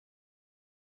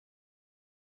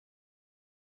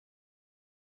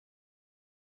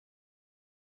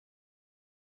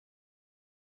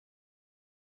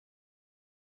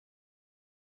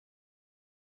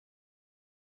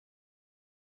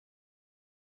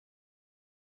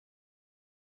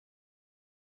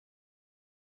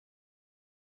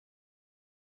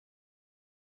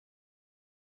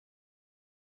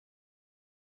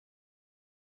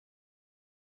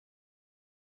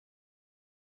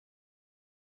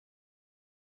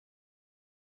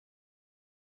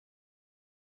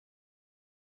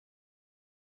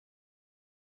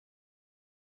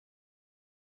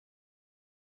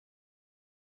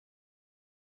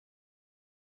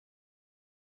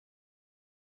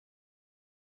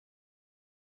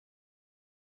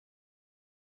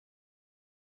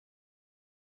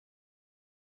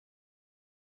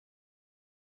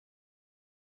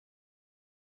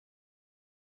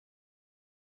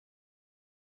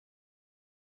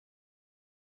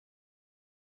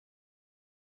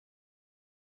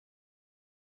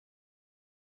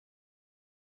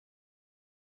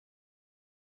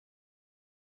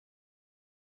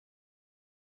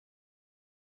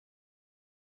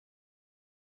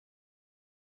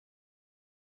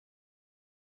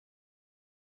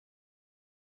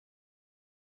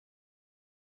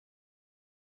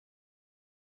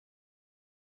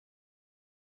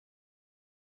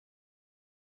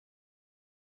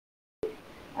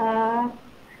Uh,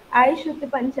 I, Shruti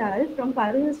Panchal from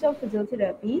Paru Institute of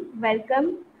Physiotherapy,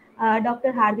 welcome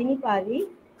Dr. Hardini Pari,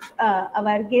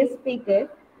 our guest speaker.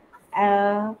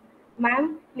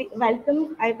 Ma'am,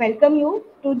 welcome. I welcome you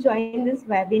to join this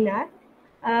webinar.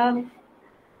 Um,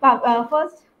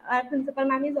 First, our principal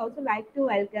ma'am is also like to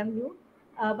welcome you.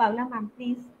 Bhavna ma'am,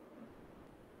 please.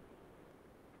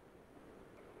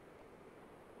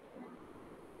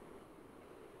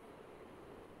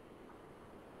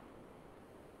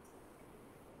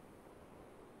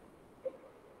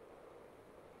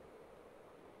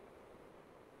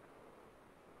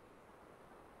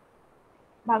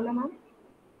 Bhavna ma'am.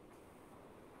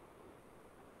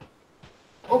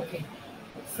 Okay,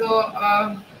 so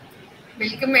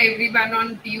welcome everyone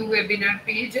on PU webinar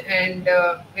page and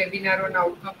webinar on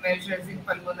outcome measures in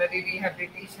pulmonary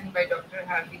rehabilitation by Dr.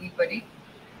 Hardini Parikh.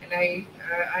 And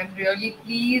I'm really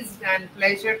pleased and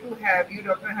pleasure to have you,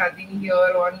 Dr. Hardini,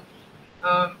 here on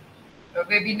a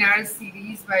webinar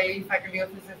series by Faculty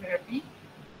of Physiotherapy,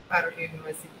 Parul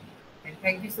University. And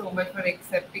thank you so much for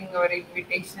accepting our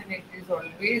invitation. It is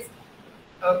always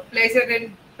a pleasure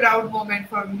and proud moment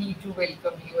for me to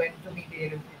welcome you and to be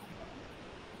there with you.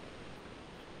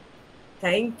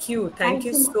 Thank you. Thank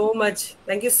you so much.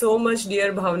 Thank you so much,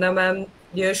 dear Bhavna ma'am,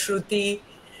 dear Shruti.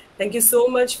 Thank you so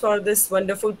much for this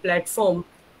wonderful platform.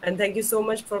 And thank you so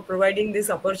much for providing this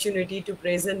opportunity to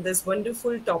present this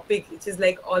wonderful topic, which is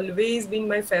like always been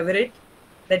my favorite.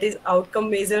 That is outcome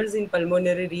measures in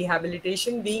pulmonary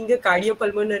rehabilitation. Being a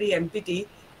cardiopulmonary MPT,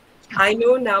 I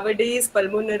know nowadays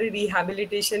pulmonary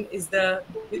rehabilitation is the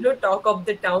talk of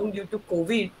the town due to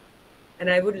COVID, and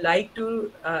I would like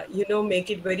to make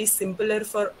it very simpler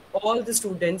for all the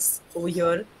students over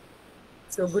here.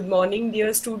 So good morning,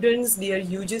 dear students, dear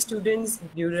UG students,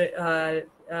 dear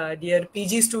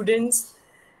PG students.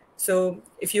 So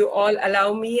if you all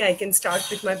allow me, I can start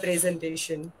with my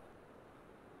presentation.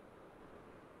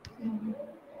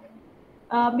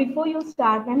 Before you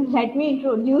start, and let me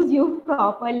introduce you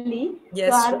properly so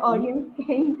Yes, our sure. audience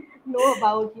can know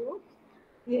about you.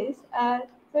 Yes.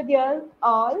 So, dear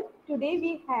all, today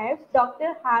we have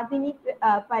Dr. Hardini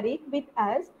Parikh with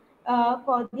us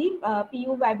for the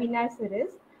PU webinar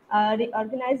series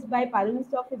organized by Paru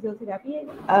Institute of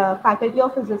Physiotherapy, Faculty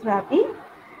of Physiotherapy.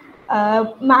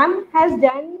 Ma'am has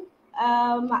done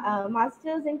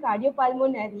masters in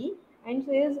cardiopulmonary, and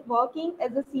she is working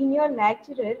as a senior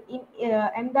lecturer in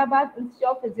Ahmedabad Institute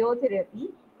of Physiotherapy,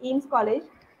 Ames College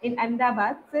in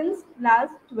Ahmedabad since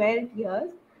last 12 years.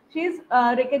 She is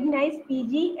a recognized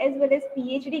PG as well as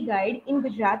PhD guide in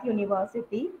Gujarat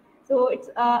University. So it's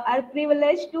our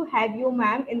privilege to have you,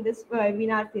 ma'am, in this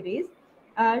webinar series.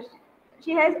 Uh,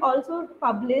 she has also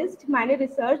published many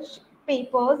research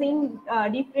papers in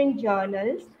different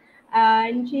journals,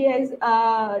 and she has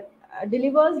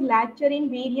delivers lecture in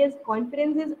various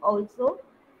conferences also.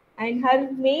 And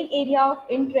her main area of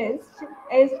interest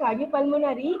is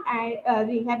cardiopulmonary and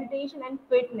rehabilitation and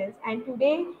fitness. And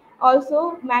today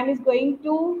also, ma'am is going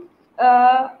to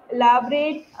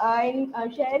elaborate and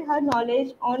share her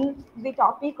knowledge on the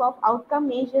topic of outcome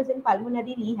measures in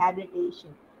pulmonary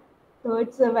rehabilitation. So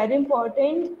it's very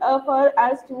important for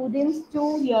our students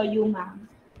to hear you, ma'am.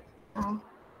 Uh,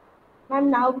 Ma'am,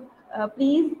 now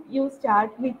please you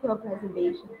start with your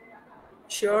presentation.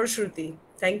 Sure, Shruti.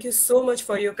 Thank you so much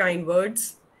for your kind words.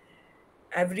 It's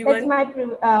Everyone. my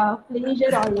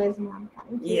pleasure always, ma'am.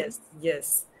 Thank you.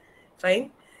 Yes.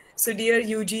 Fine. So, dear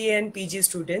UG and PG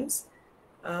students,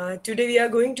 today we are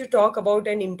going to talk about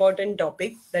an important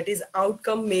topic, that is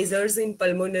outcome measures in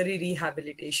pulmonary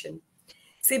rehabilitation.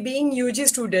 See, being UG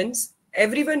students,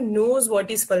 everyone knows what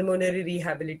is pulmonary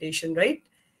rehabilitation, right?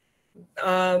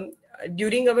 um,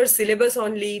 During our syllabus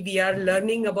only, we are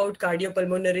learning about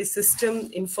cardiopulmonary system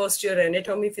in first year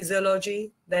anatomy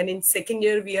physiology. Then in second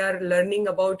year, we are learning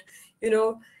about,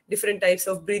 different types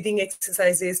of breathing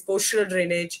exercises, postural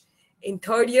drainage. In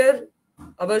third year,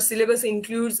 our syllabus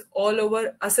includes all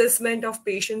our assessment of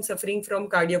patients suffering from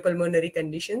cardiopulmonary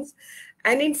conditions.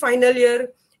 And in final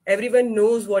year, everyone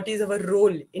knows what is our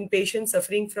role in patients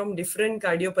suffering from different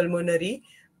cardiopulmonary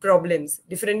problems,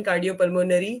 different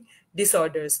cardiopulmonary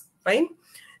disorders. Fine.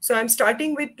 So I'm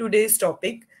starting with today's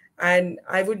topic, and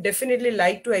I would definitely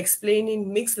like to explain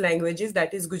in mixed languages,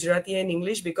 that is Gujarati and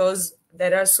English, because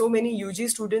there are so many UG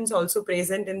students also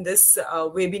present in this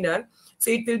webinar. So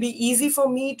it will be easy for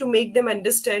me to make them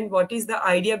understand what is the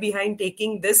idea behind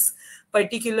taking this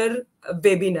particular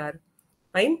webinar.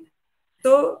 Fine.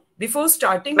 So before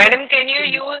starting with Madam, can you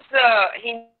use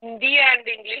Hindi and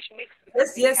English mix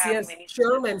because yes, we yes, have yes, many sure,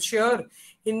 students? ma'am, sure.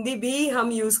 Hindi भी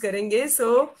हम use करेंगे.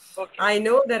 So Okay. I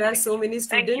know there are Thank so you. many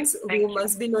Thank you. students who Thank you.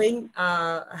 must be knowing,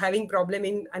 having problem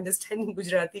in understanding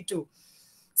Gujarati too.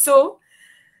 So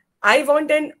I want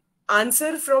an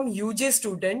answer from UG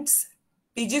students.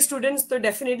 PG students तो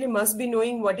definitely must be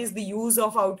knowing what is the use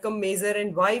of outcome measure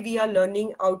and why we are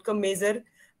learning outcome measure.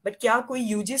 But क्या कोई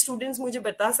UG students मुझे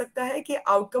बता सकता है कि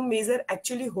outcome major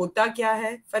actually होता क्या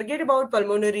है? Forget about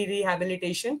pulmonary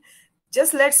rehabilitation,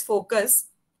 just let's focus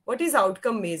what is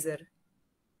outcome major.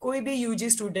 कोई भी यूजी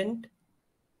स्टूडेंट?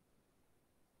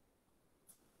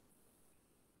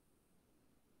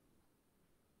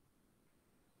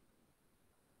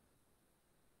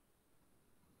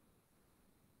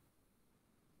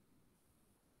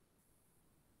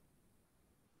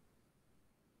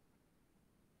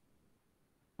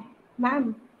 Ma'am,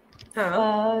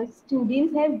 हाँ,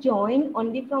 students have joined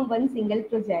only from one single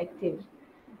projective.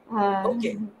 Uh,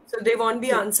 okay, so they won't be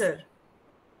yes, answer.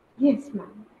 yes,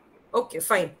 ma'am. Okay,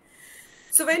 fine.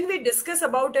 So when we discuss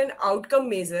about an outcome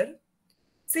measure,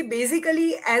 see,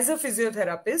 basically, as a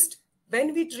physiotherapist,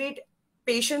 when we treat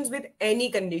patients with any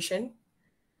condition,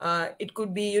 it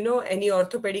could be, any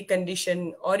orthopedic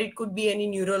condition, or it could be any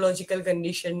neurological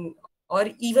condition, or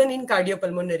even in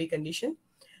cardiopulmonary condition.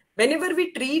 Whenever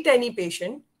we treat any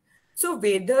patient, so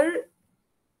whether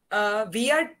we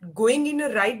are going in a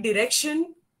right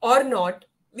direction or not,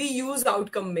 we use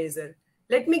outcome measure.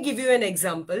 Let me give you an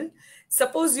example.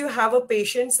 Suppose you have a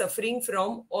patient suffering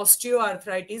from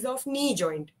osteoarthritis of knee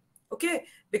joint. Okay,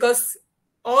 because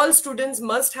all students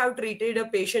must have treated a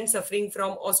patient suffering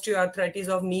from osteoarthritis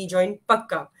of knee joint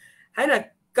पक्का है ना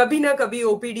कभी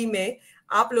OPD में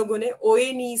आप लोगों ने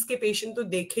ओए नीज के पेशेंट तो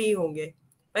देखे ही होंगे,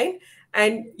 right?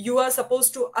 And you are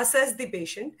supposed to assess the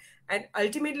patient, and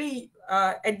ultimately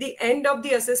at the end of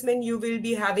the assessment you will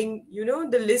be having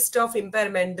the list of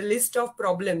impairment, the list of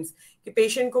problems कि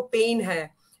patient को pain है,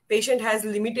 patient has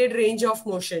limited range of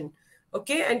motion,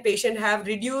 okay, and patient have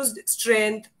reduced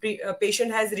strength,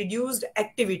 patient has reduced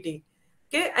activity,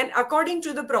 okay, and according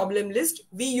to the problem list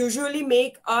we usually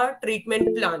make a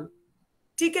treatment plan.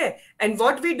 ठीक है? And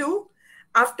what we do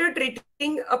after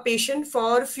treating a patient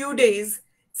for few days,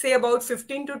 say about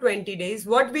 15 to 20 days,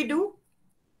 what we do,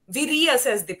 we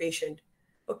reassess the patient.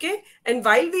 Okay, and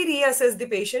while we reassess the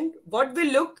patient, what we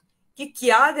look कि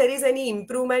क्या there is any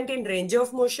improvement in range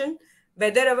of motion,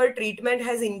 whether our treatment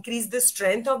has increased the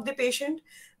strength of the patient,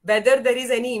 whether there is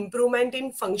any improvement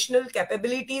in functional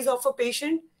capabilities of a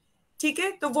patient. ठीक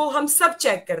है, तो वो हम सब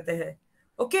check करते हैं.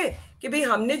 ओके, कि भाई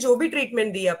हमने जो भी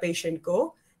ट्रीटमेंट दिया पेशेंट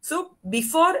को, so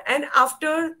before and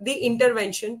after the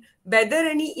intervention whether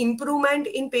any improvement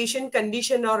in patient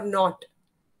condition और not.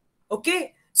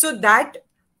 Okay, so that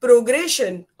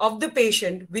progression of the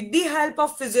patient with the help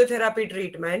of physiotherapy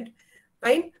treatment,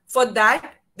 fine, for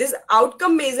that this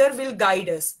outcome measure will guide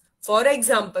us. For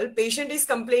example, patient is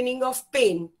complaining of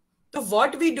pain, so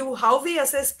what we do, how we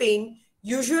assess pain,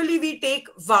 usually we take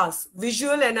VAS,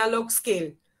 visual analog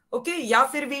scale, okay, या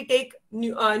फिर we take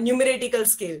numerical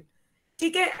scale,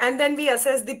 ठीक है, and then we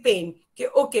assess the pain कि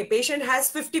okay, patient has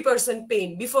 50%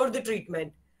 pain before the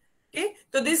treatment. Okay,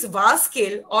 so this VAS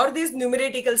scale or this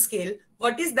numerical scale,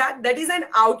 what is that? That is an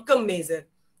outcome measure.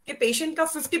 Okay, patient का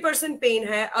 50% pain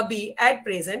है अभी at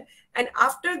present, and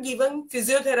after given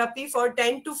physiotherapy for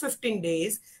 10 to 15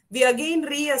 days, we again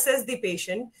reassess the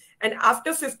patient, and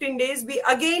after 15 days, we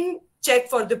again check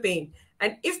for the pain.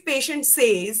 And if patient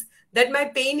says that my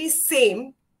pain is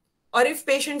same, or if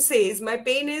patient says my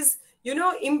pain is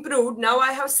improved, now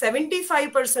I have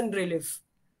 75% relief.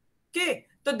 Okay,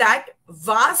 તો that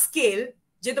VAS scale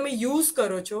જે તમે use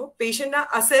કરો છો પેશન્ટના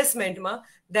અસેસમેન્ટમાં,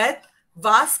 that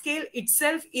VAS scale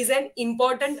itself is an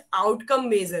important outcome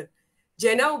measure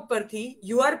જેના ઉપરથી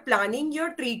you are planning your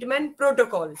treatment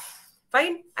protocol,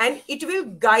 fine, and it will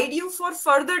guide you for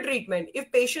further treatment.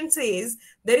 If patient says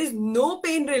there is no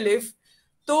pain relief,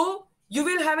 so you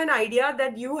will have an idea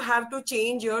that you have to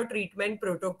change your treatment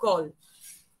protocol.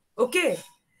 Okay,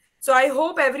 so I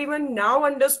hope everyone now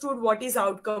understood what is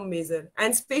outcome measure,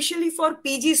 and especially for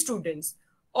PG students,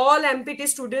 all MPT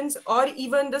students, or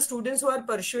even the students who are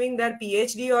pursuing their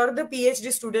PhD, or the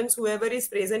PhD students, whoever is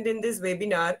present in this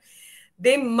webinar,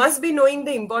 they must be knowing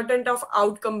the importance of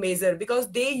outcome measure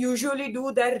because they usually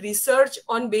do their research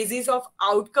on basis of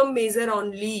outcome measure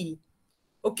only.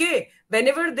 Okay,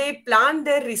 whenever they plan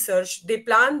their research, they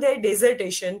plan their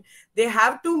dissertation, they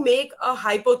have to make a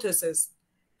hypothesis,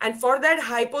 and for that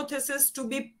hypothesis to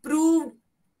be proved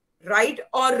right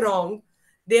or wrong,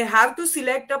 they have to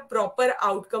select a proper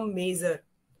outcome measure.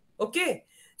 Okay,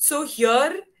 so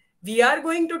here we are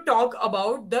going to talk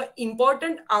about the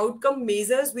important outcome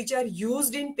measures which are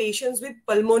used in patients with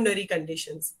pulmonary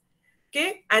conditions.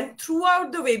 Okay, and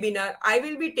throughout the webinar, I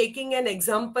will be taking an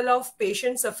example of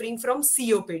patients suffering from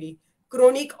COPD,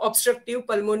 chronic obstructive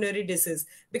pulmonary disease,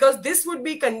 because this would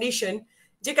be condition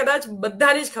જે કદાચ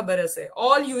બધાને જ ખબર હશે.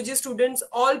 All UG students,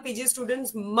 all PG students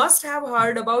must have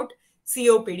heard about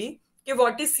COPD. Okay,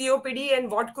 what is COPD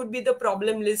and what could be the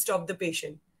problem list of the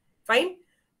patient? Fine.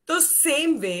 So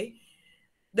same way,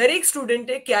 દરેક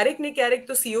સ્ટુડન્ટે ક્યારેક ને ક્યારેક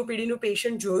તો COPD નું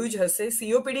પેશન્ટ જોયું જ હશે.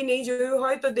 COPD નહીં જોયું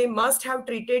હોય તો they must have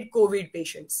treated COVID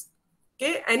patients.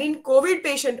 Okay, and in COVID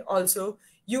patient also,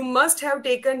 you must have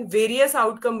taken various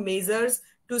outcome measures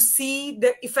to see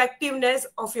the effectiveness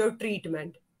of your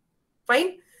treatment.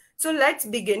 Fine. So let's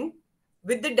begin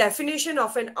with the definition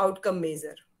of an outcome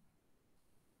measure.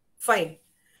 Fine.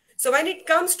 So when it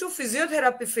comes to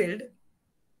physiotherapy field,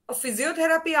 a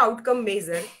physiotherapy outcome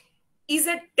measure is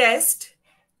a test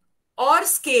or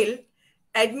scale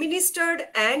administered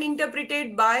and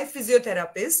interpreted by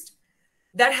physiotherapist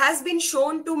that has been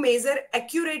shown to measure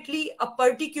accurately a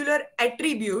particular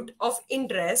attribute of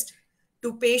interest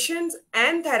to patients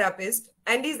and therapists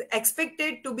and is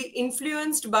expected to be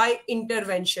influenced by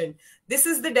intervention. This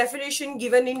is the definition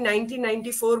given in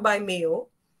 1994 by Mayo.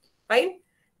 Fine.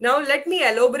 Now let me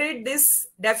elaborate this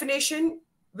definition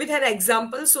with an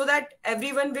example so that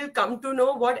everyone will come to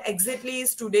know what exactly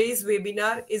is today's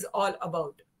webinar is all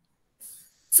about.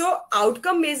 So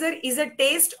outcome measure is a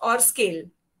test or scale.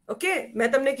 Okay,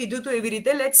 मैं तमने कीधु तो एवी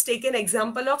रीते. Let's take an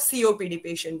example of COPD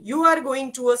patient. You are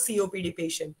going to a COPD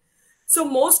patient. So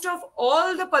most of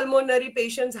all the pulmonary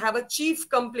patients have a chief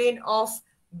complaint of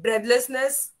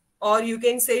breathlessness, or you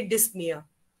can say dyspnea.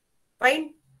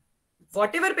 Fine.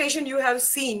 Whatever patient you have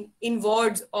seen in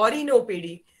wards or in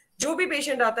OPD, जो भी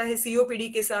patient आता है COPD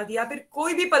के साथ या फिर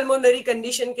कोई भी पल्मोनरी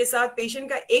कंडीशन के साथ, पेशेंट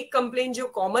का एक कंप्लेंट जो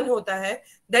कॉमन होता है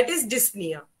दैट इज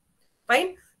डिस्पनिया.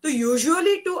 फाइन. तो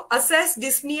usually to assess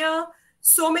dyspnoea,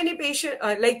 so many patient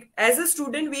like as a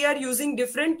student we are using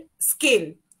different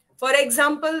scale. For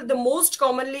example, the most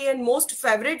commonly and most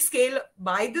favorite scale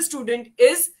by the student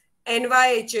is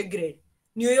NYHA grade,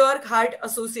 New York Heart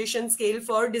Association scale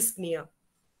for dyspnea.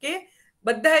 Okay,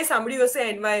 બધાએ સાંભળ્યું હશે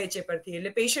NYHA પરથી.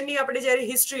 એટલે પેશન્ટની આપણે જ્યારે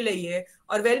history લઈએ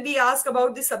ઓર વેલ વી ask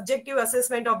about the subjective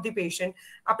assessment of the patient,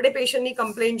 આપણે પેશન્ટની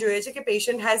complain જોઈએ છે કે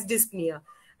patient has ડિસ્પનિયા,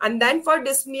 and then for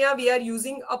dyspnea we are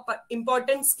using a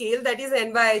important scale that is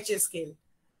NYHA scale.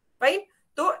 Fine.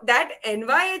 So that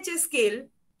NYHA scale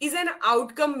is an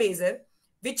outcome measure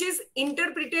which is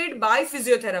interpreted by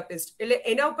physiotherapist. એટલે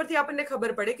એના ઉપરથી આપણને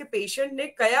ખબર પડે કે પેશન્ટને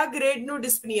કયા ગ્રેડનું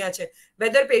ડિસ્પનિયા છે,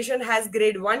 whether patient has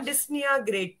grade 1 dyspnea,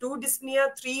 grade 2 dyspnea,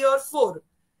 3 or 4.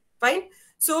 Fine.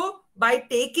 So by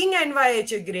taking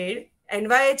NYHA grade,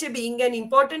 NYHA being an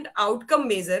important outcome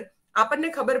measure,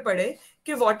 આપણને ખબર પડે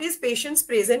કે what is patient's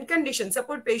present condition.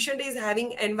 Suppose patient is having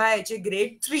NYHA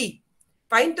grade 3.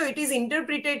 Fine. So it is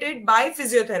interpreted by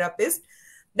physiotherapist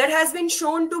that has been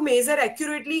shown to measure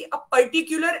accurately a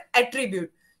particular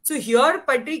attribute. So here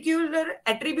particular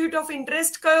attribute of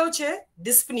interest kayo che?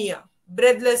 Dyspnea,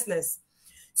 breathlessness.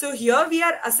 So here we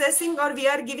are assessing or we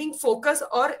are giving focus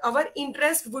or our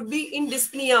interest would be in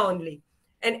dyspnea only.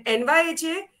 And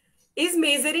NYHA is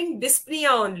measuring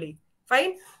dyspnea only.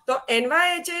 Fine. So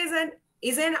NYHA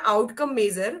is an outcome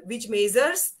measure which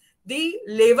measures the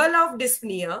level of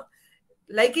dyspnea.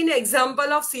 Like in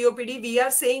example of COPD, we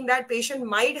are saying that patient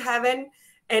might have an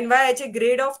NYHA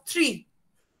grade of 3.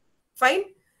 Fine.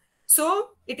 So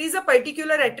it is a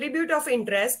particular attribute of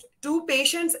interest to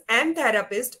patients and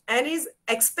therapists and is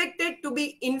expected to be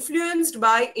influenced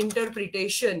by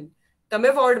interpretation.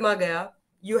 તમે વોર્ડમાં ગયા,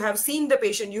 you have seen the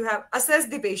patient, you have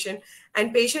assessed the patient,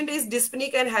 and patient is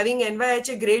dyspneic and having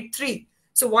NYHA grade 3.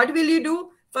 So what will you do?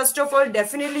 First of all,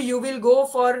 definitely you will go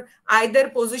for either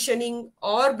positioning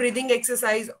or breathing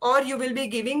exercise, or you will be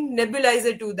giving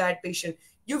nebulizer to that patient.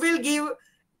 You will give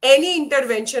any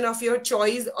intervention of your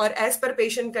choice or as per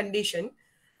patient condition.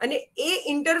 And a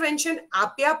intervention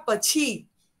apya pachi,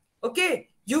 okay,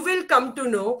 you will come to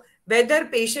know whether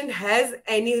patient has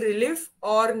any relief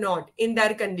or not in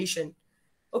their condition.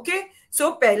 Okay. So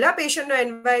પહેલા પેશન્ટનો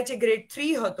NYHA grade 3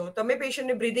 હતો, તમે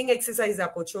પેશન્ટને breathing exercise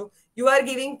આપો છો, you are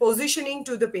giving positioning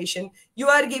to the patient, you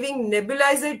are giving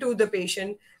nebulizer to the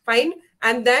patient. Fine.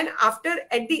 And then after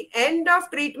at the end of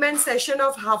treatment session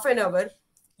of half an hour,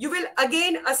 you will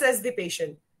again assess the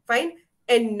patient. Fine.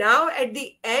 And now at the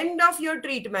end of your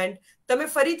treatment, તમે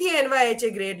ફરીથી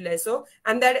NYHA grade લેશો,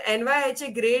 and that NYHA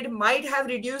grade might have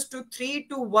reduced to 3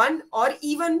 to 1 or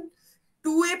even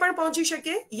 2A પણ પહોંચી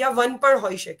શકે या 1 પણ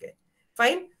હોઈ શકે.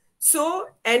 Fine. So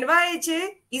NYHA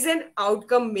is an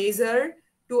outcome measure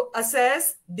to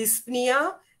assess dyspnea,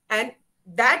 and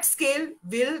that scale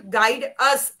will guide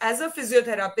us as a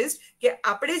physiotherapist કે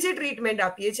આપણે જે ટ્રીટમેન્ટ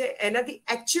આપીએ છીએ એનાથી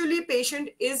actually patient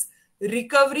is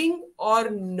recovering or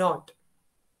not.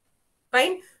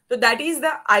 Fine. So that is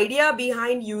the idea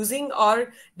behind using or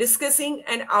discussing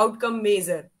an outcome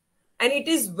measure. And it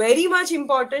is very much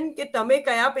important કે તમે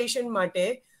કયા patient માટે,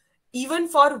 even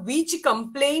for which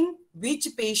complaint, which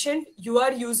patient you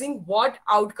are using what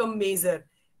outcome measure.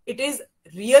 It is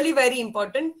really very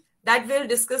important. That we'll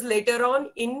discuss later on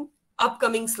in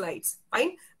upcoming slides.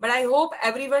 Fine. But I hope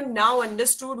everyone now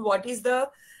understood what is the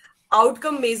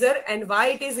outcome measure and why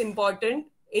it is important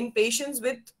in patients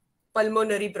with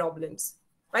pulmonary problems.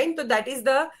 Fine. So that is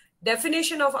the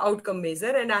definition of outcome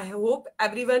measure, and I hope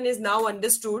everyone is now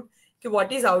understood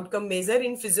what is outcome measure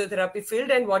in physiotherapy field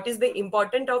and what is the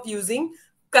importance of using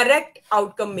correct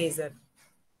outcome measure.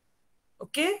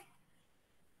 Okay.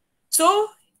 So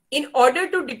in order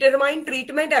to determine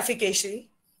treatment efficacy,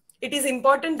 it is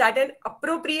important that an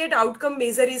appropriate outcome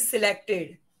measure is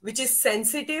selected, which is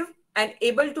sensitive and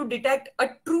able to detect a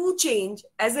true change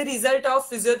as a result of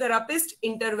physiotherapist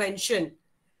intervention.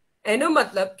 એનો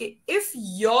મતલબ કે if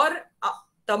your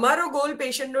તમારો गोल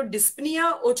patient નો dyspnea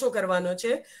ઓછો કરવાનો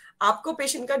છે, आपको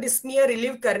patient का dyspnea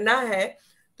relieve करना है,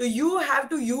 तो you have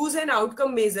to use an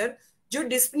outcome measure जो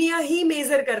dyspnea ही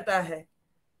measure करता है.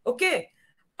 Okay.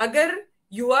 अगर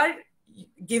you are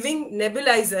giving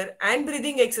nebulizer and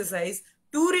breathing exercise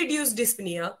to reduce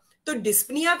dyspnea, तो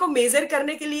dyspnea को measure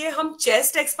करने के लिए हम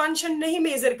chest expansion नहीं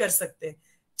measure कर सकते.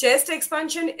 Chest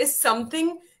expansion is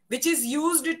something which is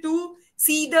used to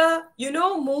see the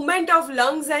movement of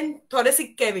lungs and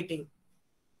thoracic cavity.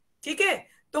 ठीक है.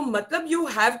 तो मतलब you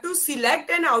have to select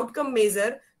an outcome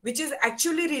measure which is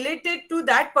actually related to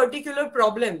that particular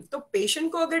problem. तो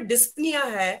patient को अगर dyspnea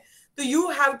है, तो you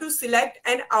have to select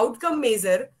an outcome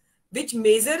measure which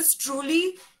measures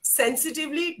truly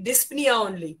sensitively dyspnea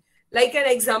only. Like an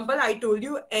example, I told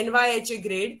you NYHA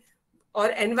grade or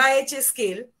NYHA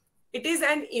scale. It is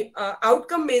an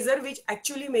outcome measure which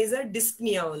actually measures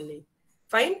dyspnea only.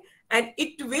 Fine. And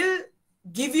it will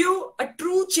give you a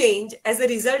true change as a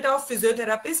result of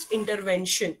physiotherapist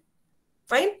intervention.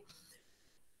 Fine.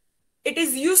 It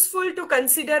is useful to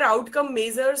consider outcome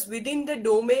measures within the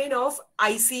domain of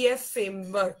ICF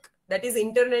framework, that is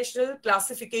International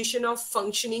Classification of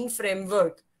Functioning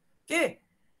Framework. Okay.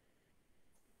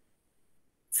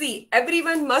 See,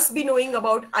 everyone must be knowing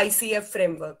about ICF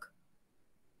framework.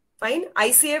 Fine.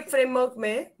 ICF framework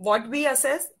mein what we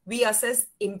assess? We assess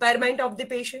impairment of the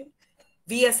patient.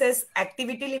 We assess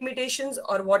activity limitations,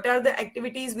 or what are the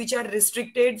activities which are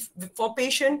restricted for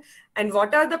patient and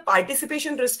what are the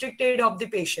participation restricted of the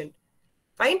patient.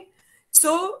 Fine.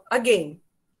 So again,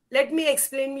 let me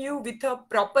explain you with a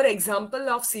proper example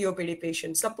of COPD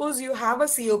patient. Suppose you have a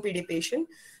COPD patient.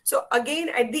 So again,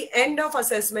 at the end of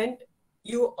assessment,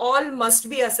 you all must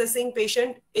be assessing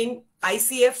patient in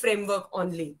ICF framework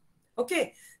only.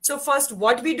 Okay. So first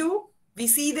what we do, we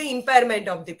see the impairment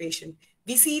of the patient.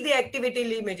 We see the activity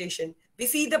limitation. We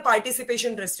see the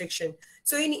participation restriction.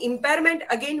 So in impairment,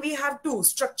 again, we have two,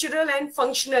 structural and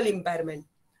functional impairment.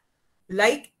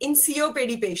 Like in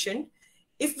COPD patient,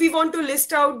 if we want to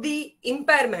list out the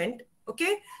impairment,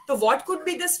 okay, so what could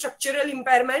be the structural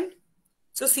impairment?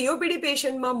 So COPD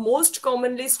patient ma most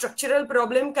commonly structural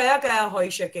problem kaya hoi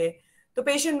shake. The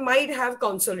patient might have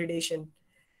consolidation.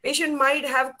 Patient might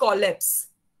have collapse.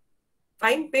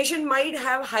 Fine. Patient might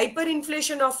have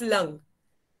hyperinflation of lung.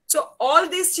 So all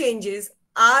these changes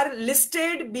are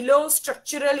listed below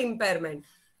structural impairment.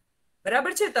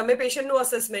 બરાબર છે. તમે પેશન્ટનું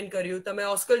assessment કર્યું, તમે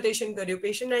ઓસ્કલ્ટેશન કર્યું,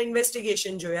 પેશન્ટના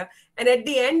investigation જોયા, and at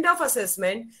the end of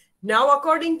assessment, now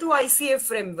according to ICF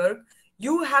framework,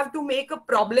 you have to make a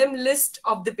problem list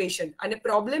of the patient. And a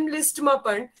problem list માં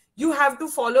પણ you have to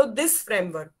follow this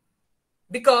framework.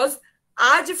 Because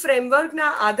આ જ framework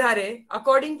ના આધારે,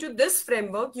 according to this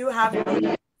framework, you have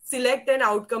to select an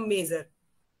outcome measure.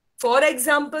 For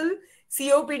example,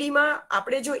 COPD માં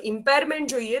આપણે જો impairment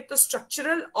જોઈએ તો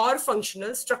structural or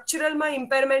functional. Structural માં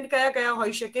impairment કયા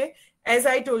હોઈ શકે? As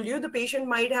I told you, the patient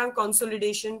might have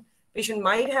consolidation, patient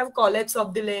might have collapse of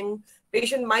the lung,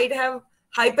 patient might have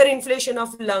hyperinflation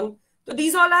of lung. So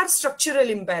these all are structural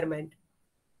impairment.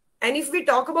 And if we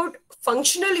talk about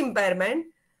functional impairment,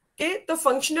 okay, તો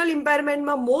functional impairment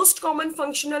માં most common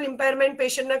functional impairment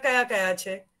patient ના કયા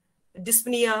છે?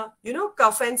 Dyspnea,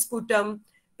 cough and sputum.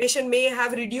 Patient may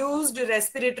have reduced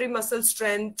respiratory muscle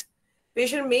strength.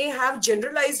 Patient may have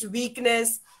generalized weakness,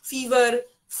 fever,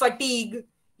 fatigue.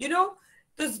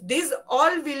 So these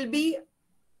all will be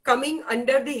coming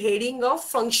under the heading of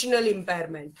functional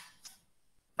impairment.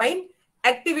 Fine.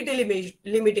 Activity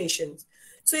limitations.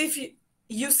 So if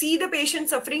you see the patient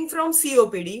suffering from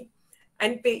COPD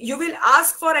and you will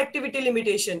ask for activity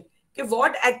limitation. Okay,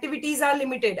 what activities are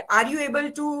limited? Are you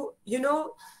able to,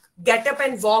 get up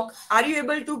and walk? Are you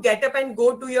able to get up and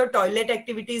go to your toilet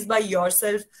activities by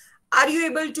yourself? Are you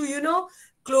able to,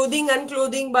 clothing,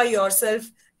 unclothing by yourself?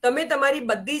 તમે તમારી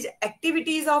બધી જ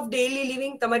activities of daily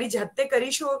living તમારી જાતે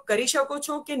કરી શકો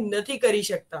છો કે નથી કરી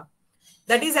શકતા?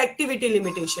 That is activity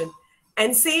limitation.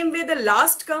 And same way, the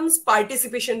last comes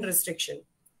participation restriction.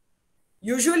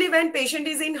 Usually when patient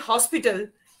is in hospital,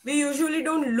 we usually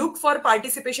don't look for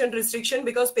participation restriction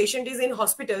because patient is in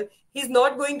hospital, he is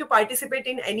not going to participate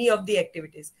in any of the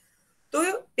activities. તો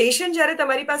patient જ્યારે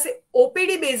તમારી પાસે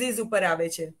OPD basis ઉપર આવે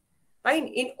છે, fine,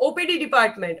 in OPD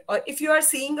department, or if you are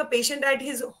seeing a patient at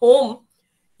his home,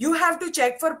 you have to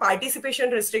check for participation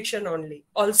restriction only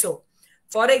also.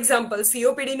 For example,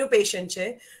 COPD નું patient છે,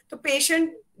 તો પેશન્ટ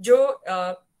જો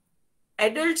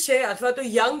adult છે અથવા તો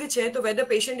young છે, તો whether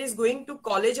patient is going to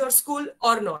college or school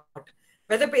or not,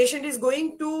 whether patient is going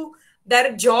to their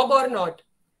job or not,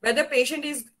 whether patient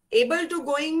is able to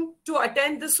going to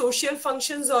attend the social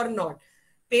functions or not,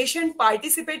 patient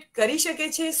participate કરી શકે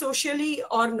છે socially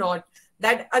or not,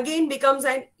 that again becomes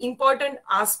an important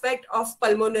aspect of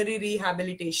pulmonary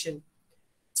rehabilitation.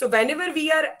 So whenever we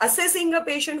are assessing a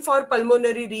patient for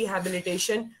pulmonary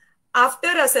rehabilitation,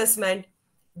 after assessment,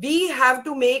 we have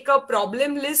to make a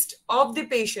problem list of the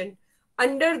patient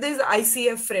under this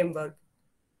ICF framework.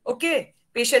 Okay,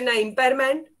 patient na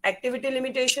impairment, activity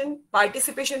limitation,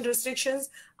 participation restrictions,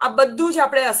 આ બધું જ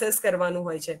આપણે assess કરવાનું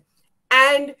હોય છે.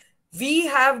 And we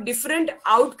have different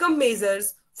outcome measures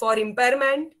for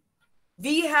impairment.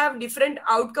 We have different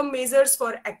outcome measures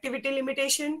for activity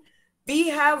limitation. We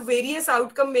have various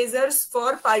outcome measures for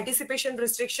participation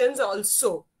restrictions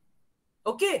also.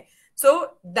 Okay, so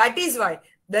that is why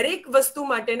દરેક વસ્તુ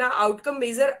માટેના outcome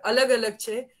measure અલગ-અલગ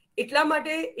છે. એટલા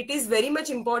માટે it is very much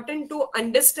important to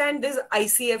understand this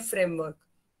ICF framework.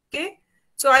 Okay,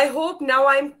 so I hope now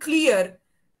I am clear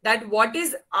that what is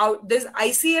this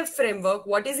ICF framework,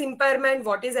 what is impairment,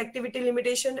 what is activity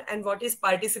limitation, and what is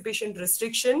participation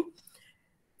restriction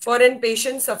for a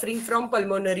patient suffering from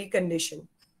pulmonary condition.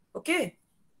 Okay.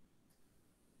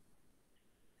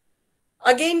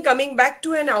 Again, coming back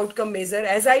to an outcome measure,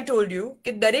 as I told you,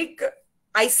 that દરેક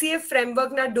ICF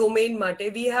framework na domain mate,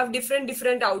 we have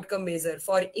different outcome measure.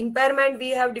 For impairment,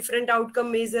 we have different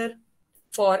outcome measure.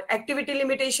 For activity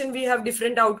limitation, we have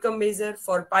different outcome measure.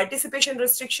 For participation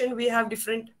restriction, we have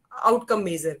different outcome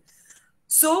measure.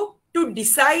 So to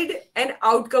decide an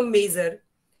outcome measure,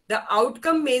 the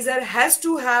outcome measure has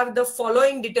to have the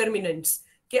following determinants.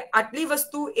 કે આટલી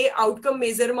વસ્તુ એ outcome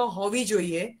measure માં હોવી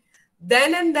જોઈએ. Then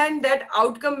and then that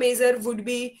outcome measure would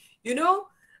be,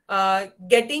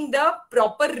 getting the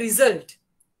proper result,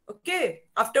 okay,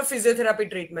 after physiotherapy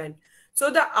treatment. So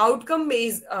the outcome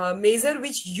measure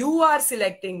which you are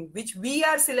selecting, which we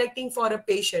are selecting for a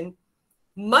patient,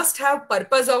 must have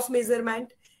purpose of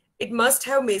measurement. It must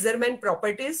have measurement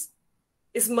properties.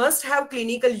 It must have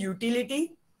clinical utility.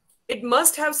 It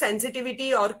must have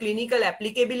sensitivity or clinical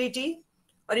applicability,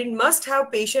 or it must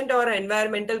have patient or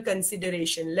environmental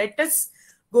consideration. Let us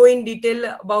go in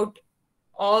detail about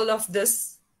all of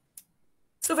this.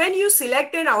 So when you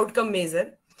select an outcome measure,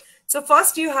 so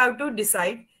first you have to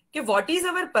decide okay, what is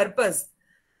our purpose.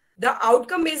 The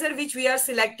outcome measure which we are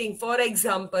selecting, for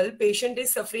example, patient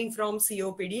is suffering from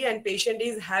COPD and patient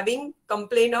is having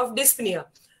complaint of dyspnea.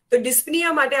 So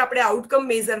dyspnea માટે આપણે outcome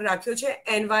measure રાખ્યો છે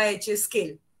NYHA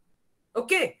scale.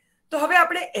 Okay, તો હવે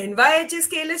આપણે NYHA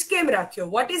scale જ કેમ રાખ્યો?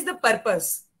 What is the purpose?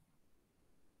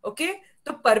 Okay,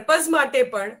 તો purpose માટે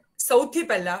પણ સૌથી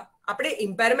પહેલા આપણે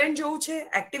impairment જોવું છે,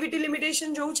 activity limitation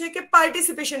જોવું છે કે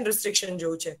participation restriction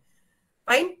જોવું છે.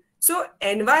 Fine. So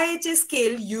NYHA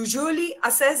scale usually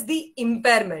assess the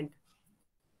impairment,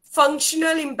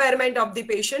 functional impairment of the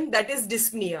patient, that is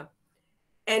dyspnea.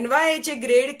 NYHA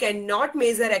grade cannot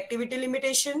measure activity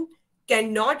limitation,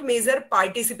 cannot measure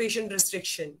participation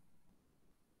restriction.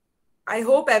 I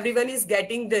hope everyone is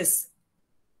getting this.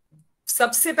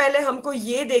 सबसे पहले हमको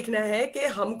ये देखना है कि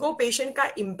हमको patient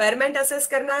का impairment assess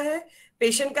करना है,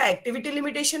 पेशेंट का एक्टिविटी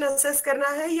लिमिटेशन असेस करना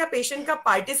है, या पेशेंट का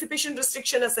पार्टिसिपेशन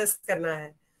रिस्ट्रिक्शन असेस करना है.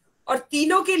 और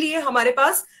तीनों के लिए हमारे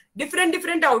पास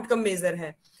डिफरेंट आउटकम मेजर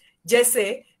है. जैसे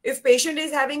if patient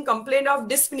is having complaint of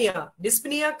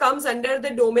dyspnoea comes under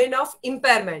the domain of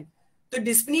impairment. तो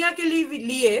डिस्पनिया के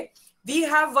लिए we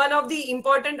have one of the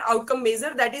important outcome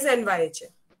major, that is NYHA.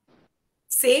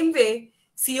 Same way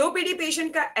COPD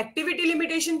patient का activity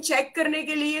limitation check करने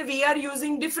के लिए we are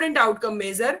using different outcome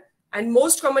major, and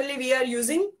most commonly we are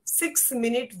using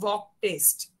 6-minute walk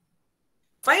test.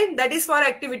 Fine, that is for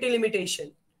activity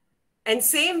limitation. And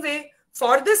same way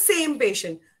for the same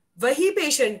patient, वही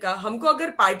patient का हमको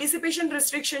अगर participation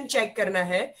restriction check करना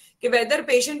है कि weather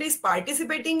patient is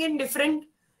participating in different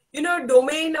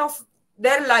domain of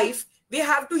their life, we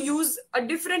have to use a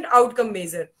different outcome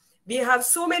measure. We have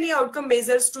so many outcome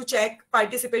measures to check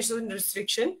participation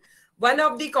restriction. One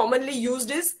of the commonly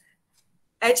used is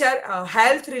HR,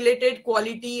 health related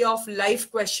quality of life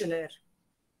questionnaire.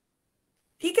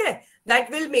 ठीक है,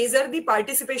 that will measure the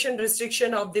participation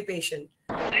restriction of the patient.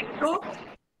 So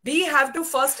we have to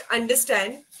first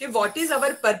understand कि what is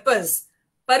our purpose.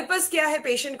 Purpose क्या है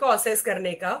patient को assess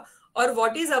करने का, और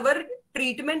what is our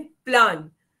treatment plan.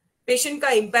 Patient का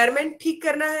इम्पेयरमेंट ठीक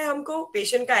करना है हमको,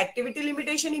 पेशेंट का एक्टिविटी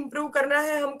लिमिटेशन इंप्रूव करना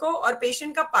है हमको, और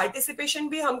पेशेंट का पार्टिसिपेशन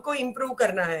भी हमको इंप्रूव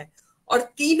करना है. और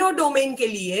तीनों डोमेन के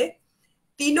लिए,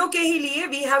 तीनों के ही लिए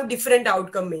we have different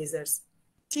outcome measures.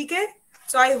 ठीक है.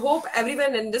 So I hope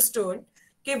everyone understood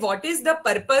कि what is the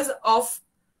purpose of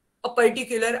a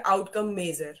particular outcome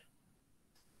measure.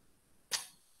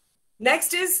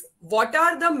 Next is what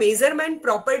are the measurement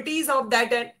properties of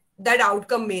that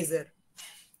outcome measure.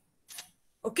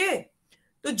 Okay,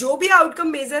 तो जो भी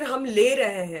outcome measure हम ले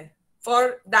रहे हैं for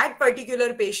that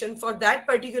particular patient, for that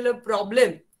particular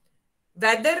problem,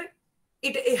 whether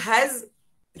it has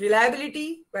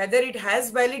reliability, whether it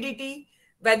has validity,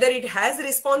 whether it has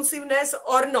responsiveness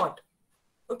or not.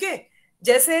 Okay,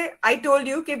 जैसे I told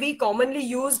you कि we commonly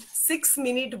used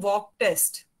 6-minute walk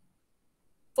test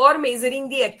for measuring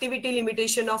the activity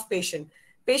limitation of patient.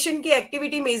 Patient की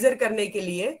activity measure करने के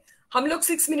लिए हम लोग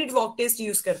 6-minute walk test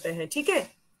use करते हैं. ठीक है,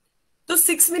 तो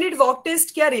 6-minute walk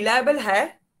test क्या reliable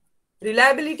है?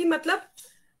 Reliability मतलब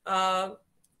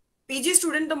PG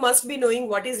student तो must be knowing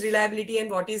what is reliability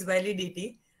and what is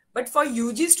validity. But for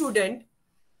UG student,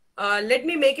 let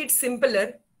me make it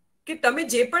simpler કે તમે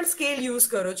જે પણ સ્કેલ યુઝ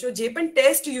કરો છો, જે પણ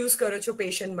ટેસ્ટ યુઝ કરો છો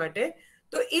પેશન્ટ માટે,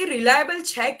 તો એ રિલાયબલ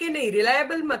છે કે નહીં.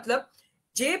 રિલાયબલ मतलब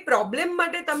જે પ્રોબ્લેમ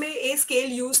માટે તમે એ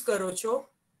સ્કેલ યુઝ કરો છો,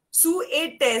 શું એ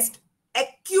ટેસ્ટ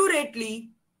એક્યુરેટલી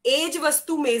એ જ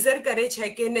વસ્તુ મેઝર કરે છે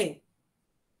કે નહીં.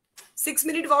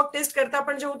 6-minute walk test કરતા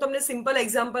પણ જો હું તમને સિમ્પલ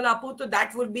એક્ઝામ્પલ આપું તો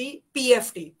that would be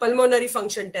PFT, pulmonary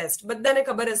function test. બધાને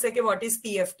ખબર હશે કે what is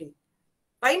PFT.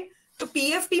 ફાઇન. તો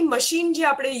PFT મશીન જે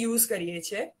આપણે યુઝ કરીએ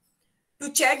છીએ to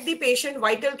check the patient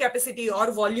vital capacity or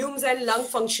volumes and lung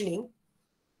functioning,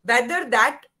 whether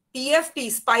that PFT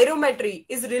spirometry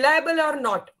is reliable or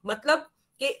not. मतलब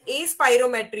કે એ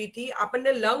spirometry થી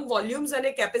આપણને lung volumes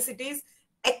અને capacities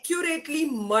accurately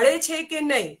મળે છે કે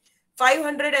નહીં.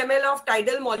 500 ml of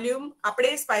tidal volume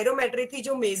આપણે spirometry થી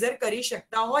જો measure કરી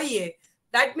શકતા હોઈએ,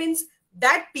 that means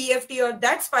that PFT or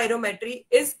that spirometry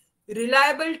is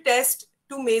reliable test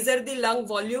to measure the lung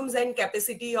volumes and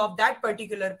capacity of that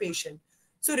particular patient.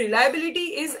 So reliability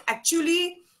is actually,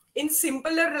 in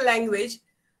simpler language,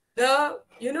 the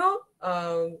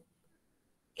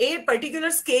a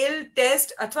particular scale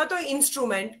test अथवा तो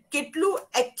instrument કેટલું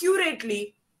accurately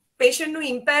patient નું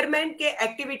impairment કે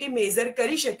activity measure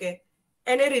કરી શકે,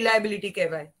 એને reliability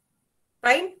કહેવાય.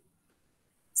 Fine.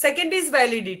 Second is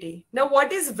validity. Now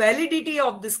what is validity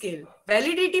of the scale?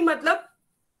 Validity मतलब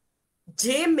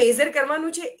જે મેઝર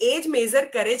કરવાનું છે એ જ મેઝર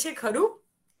કરે છે ખરું.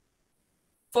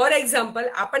 ફોર એક્ઝામ્પલ,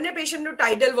 આપણને પેશન્ટનું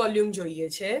ટાઇડલ વોલ્યુમ જોઈએ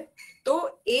છે, તો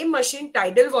એ મશીન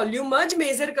ટાઇડલ વોલ્યુમ જ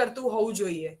મેઝર કરતું હોવું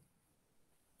જોઈએ.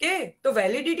 કે તો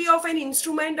validity of N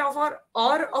instrument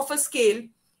or of a scale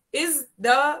is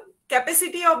the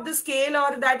capacity of the scale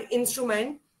or that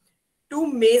instrument to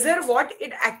measure what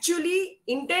it actually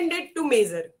intended to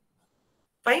measure.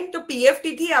 Fine. તો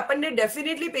PFT થી આપણને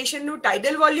definitely પેશન્ટનું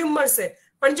tidal volume મળશે,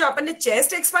 પણ જો આપણને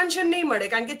ચેસ્ટ એક્સપાન્શન નહીં મળે,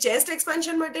 કારણ કે ચેસ્ટ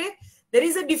એક્સપાન્શન માટે there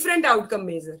is a different outcome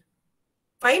measure.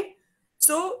 Fine.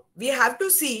 So we have to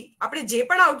see આપણે જે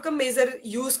પણ outcome measure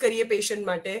use કરીએ પેશન્ટ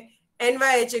માટે,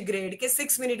 NYHA grade કે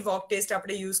 6-minute walk test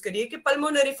આપણે use કરીએ કે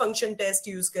pulmonary function test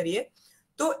use કરીએ,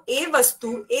 તો એ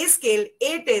વસ્તુ, એ scale,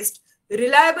 એ test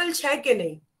reliable છે કે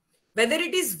નહીં, whether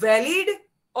it is valid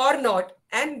or not,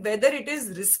 and whether it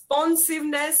is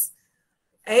responsiveness,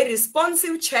 A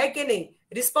responsive છે કે નહીં.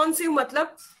 Responsive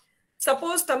मतलब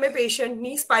સપોઝ તમે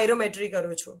પેશન્ટની સ્પાયરોમેટ્રી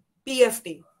કરો છો, PFT.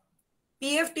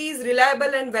 PFT is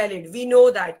reliable and valid. We know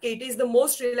that it is the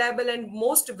most reliable and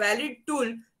most valid tool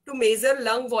to measure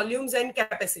lung volumes and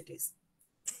capacities.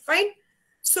 Fine.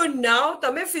 So now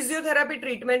તમે physiotherapy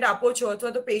treatment આપો છો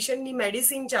અથવા તો પેશન્ટની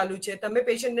medicine ચાલુ છે, તમે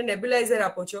પેશન્ટને નેબ્યુલાઇઝર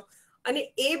આપો છો, અને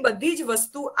એ બધી જ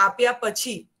વસ્તુ આપ્યા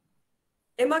પછી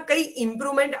એમાં કઈ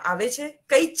ઇમ્પ્રુવમેન્ટ આવે છે,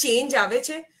 કઈ ચેન્જ આવે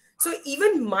છે. સો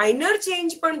ઇવન માઇનર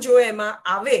ચેન્જ પણ જો એમાં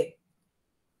આવે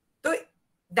તો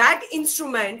that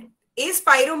instrument, a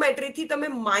spirometry થી તમે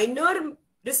minor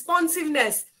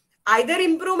responsiveness, either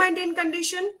improvement in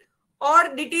condition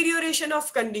or deterioration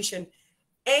of condition.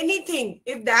 Anything,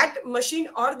 if that machine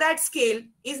or that scale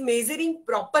is measuring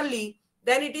properly,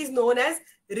 then it is known as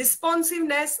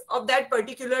responsiveness of that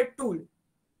particular tool.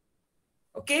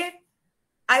 Okay,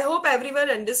 I hope everyone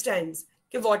understands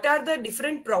what are the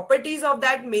different properties of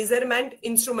that measurement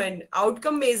instrument.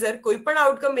 Outcome measure, koi pan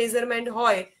outcome measurement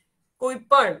hoy, koi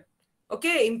pan,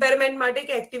 okay, impairment mate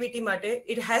ke activity mate,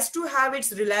 it has to have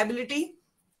its reliability,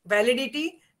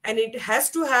 validity, and it has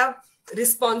to have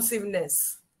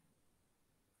responsiveness.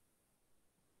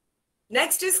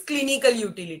 Next is clinical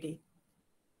utility.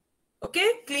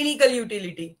 Okay, clinical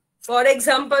utility. For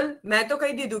example, मैं तो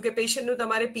कही दीदू के patient नु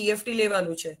તમારે PFT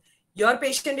લેવાનું છે. Your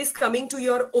patient is coming to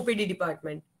your OPD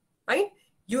department, right?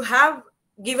 You have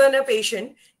given a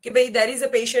patient कि भाई there is a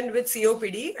patient with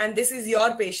COPD and this is your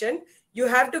patient. You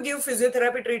have to give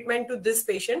physiotherapy treatment to this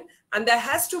patient and there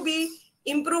has to be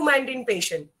improvement in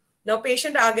patient. Now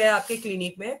patient आ गया आपके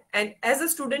clinic में and as a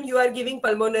student you are giving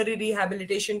pulmonary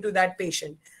rehabilitation to that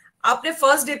patient. आपने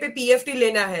first day पे PFT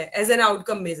लेना है as an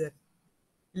outcome major,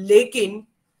 लेकिन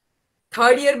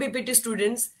third year BPT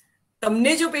students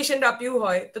તમને જો પેશન્ટ આપ્યું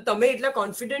હોય તો તમે એટલા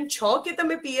કોન્ફિડન્ટ છો કે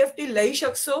તમે PFT લઈ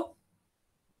શકશો?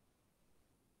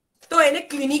 તો એને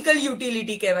ક્લિનિકલ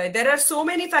યુટિલિટી કહેવાય. There are so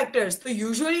many factors. તો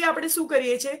યુઝ્યુઅલી આપણે શું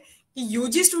કરીએ છીએ કે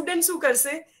યુજી સ્ટુડન્ટ શું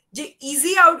કરશે, જે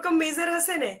ઇઝી આઉટકમ મેઝર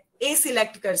હશે ને એ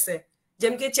સિલેક્ટ કરશે,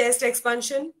 જેમ કે chest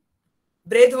expansion,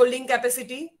 breath holding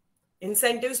capacity,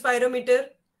 incentive સ્પાયરોમીટર.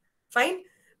 Fine.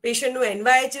 પેશન્ટનું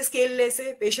NYHA scale લેશે,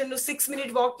 પેશન્ટનું 6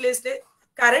 મિનિટ વોક લેશે,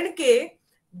 કારણ કે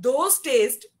those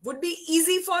tests would be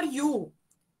easy for you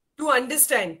to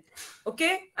understand. Okay,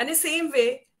 અને સેમ વે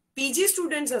પીજી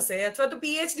સ્ટુડન્ટ્સ હશે અથવા તો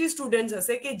PhD સ્ટુડન્ટ્સ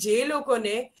હશે કે જે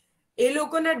લોકોને એ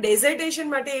લોકોના ડેઝર્ટેશન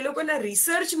માટે, એ લોકોના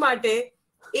રિસર્ચ માટે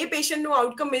એ પેશન્ટનું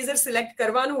આઉટકમ મેઝર સિલેક્ટ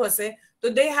કરવાનું હશે, તો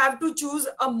they have to choose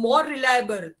a more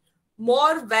reliable,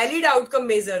 more valid outcome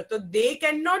measure. So they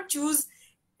cannot choose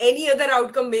any other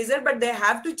outcome measure, but they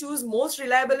have to choose most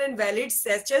reliable and valid,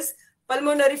 such as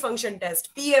pulmonary function test,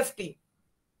 PFT.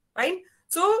 Fine.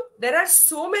 So there are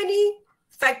so many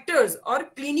factors or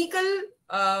clinical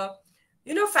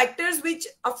factors which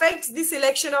affects the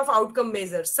selection of outcome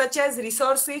measures, such as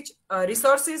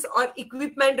resources or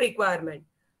equipment requirement.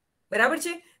 બરાબર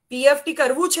છે? PFT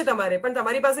કરવું છે તમારે, પણ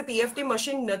તમારી પાસે PFT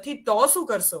machine નથી તો શું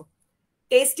કરશો?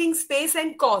 Testing space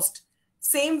and cost.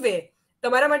 Same way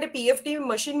તમારા માટે PFT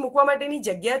મશીન મૂકવા માટેની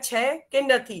જગ્યા છે કે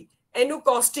નથી, એનું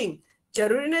કોસ્ટિંગ.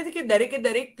 જરૂરી નથી કે દરેકે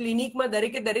દરેક ક્લિનિકમાં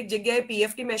દરેકે દરેક જગ્યાએ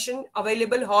PFT મશીન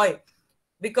અવેલેબલ હોય,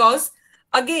 because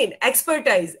again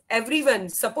expertise, everyone,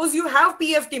 suppose you have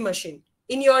PFT machine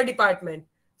in your department,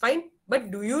 fine, but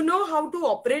do you know how to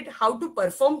operate, how to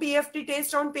perform PFT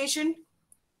test on patient?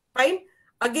 Fine.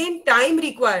 Again, time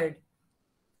required.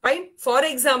 Fine. For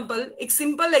example, એક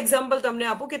simple example તમને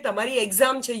આપું કે તમારી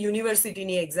exam છે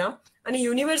યુનિવર્સિટીની exam, અને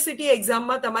university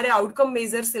એક્ઝામમાં તમારે આઉટકમ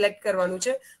મેઝર સિલેક્ટ કરવાનું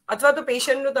છે, અથવા તો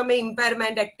પેશન્ટનું તમે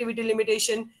ઇમ્પેરમેન્ટ, એક્ટિવિટી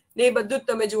લિમિટેશન ને એ બધું જ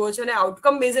તમે જુઓ છો અને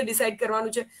આઉટકમ મેઝર ડિસાઇડ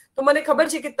કરવાનું છે. તો મને ખબર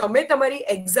છે કે તમે તમારી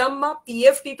એક્ઝામમાં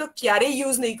PFT તો ક્યારેય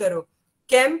યુઝ નહીં કરો.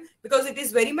 કેમ? Because it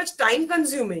is very much time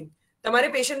consuming. તમારે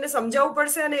પેશન્ટને સમજાવવું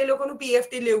પડશે અને એ લોકોનું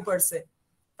PFT લેવું પડશે.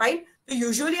 ફાઇન. તો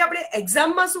યુઝ્યુઅલી આપણે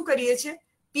એક્ઝામમાં શું કરીએ છીએ,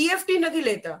 PFT નથી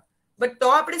લેતા, બટ તો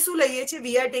આપણે શું લઈએ છીએ,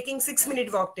 we are taking 6 minute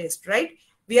walk test, right?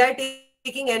 We are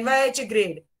taking NYHA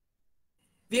grade.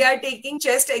 We are taking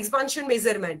chest expansion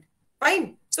measurement. Fine.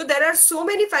 So there are so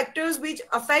many factors which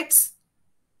affects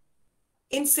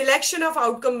in selection of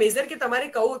outcome measure કે તમારે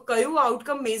કયું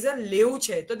outcome measure લેવું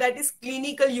છે. તો that is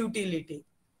clinical utility.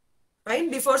 Fine.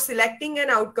 Before selecting an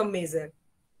outcome measure.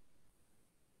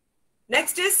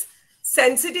 Next is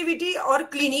sensitivity or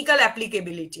clinical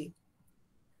applicability.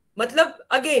 Matlab,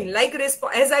 again, like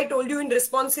as I told you in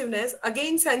responsiveness,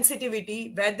 again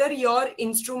sensitivity, whether your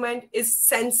instrument is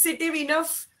sensitive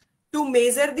enough to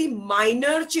measure the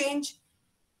minor change.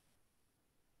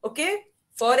 Okay,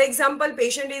 for example,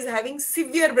 patient is having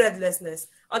severe breathlessness,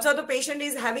 અથવા તો patient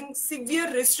is having severe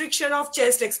restriction of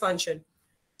chest expansion.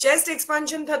 Chest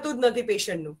expansion થતું જ નથી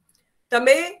પેશન્ટનું.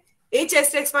 તમે એ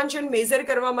chest expansion measure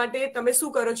કરવા માટે તમે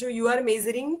શું કરો છો? You are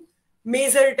measuring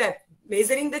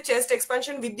the chest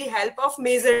expansion with the help of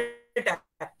measure tap.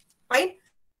 Fine.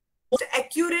 Most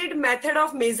accurate method of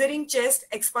measuring chest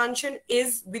expansion is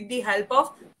with the help of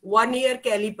vernier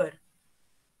caliper.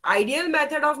 Ideal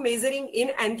method of measuring in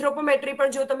anthropometry પર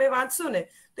જો તમે વાંચશો ને,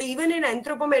 તો even in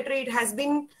anthropometry it has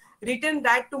been written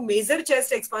that to measure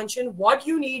chest expansion what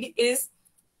you need is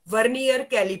vernier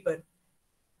caliper.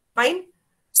 Fine.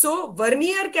 So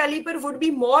vernier caliper would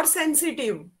be more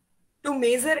sensitive to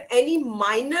measure any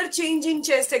minor change in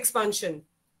chest expansion.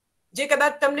 જે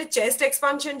કદાચ તમને chest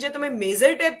expansion જે તમે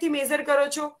measure ટેપથી measure કરો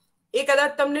છો એ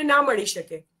કદાચ તમને ના મળી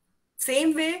શકે.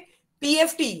 સેમ વે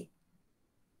પીએફટી,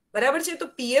 બરાબર છે? તો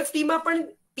પીએફટીમાં પણ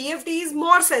પીએફટી ઇઝ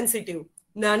મોર સેન્સિટિવ.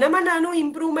 નાનામાં નાનું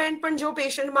ઇમ્પ્રુવમેન્ટ પણ જો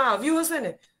પેશન્ટમાં આવ્યું હશે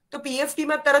ને તો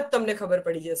પીએફટીમાં તરત તમને ખબર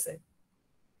પડી જશે.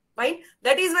 Fine.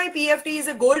 That is why PFT is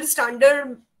a gold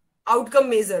standard outcome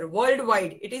measure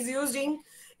worldwide. It is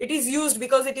used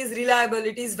because it is reliable,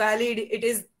 it is valid, it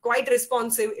is quite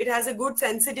responsive, it has a good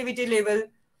sensitivity level.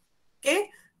 Okay.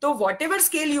 So whatever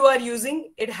scale you are using,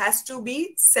 it has to be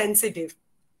sensitive.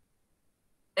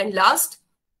 And last,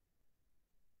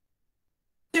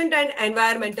 and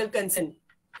environmental consent.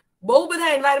 બહુ બધા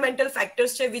environmental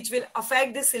factors છે which will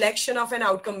affect the selection of an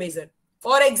outcome measure.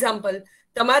 For example,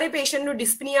 તમારે પેશન્ટનું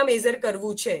ડિસ્પનિયા measure કરવું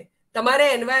છે, તમારે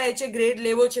NYHA grade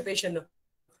લેવો છે પેશન્ટનો,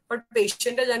 પણ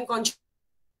પેશન્ટ જ અનકોન્શિયસ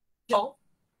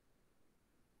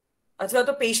અથવા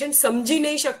તો પેશન્ટ સમજી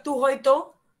નહીં શકતું હોય તો,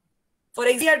 for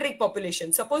pediatric population,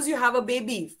 suppose you have a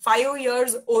baby, 5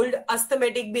 years old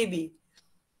asthmatic baby,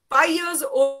 5 years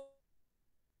old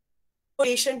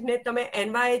પેશન્ટને તમે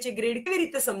NYHA ગ્રેડ કેવી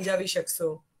રીતે સમજાવી શકશો?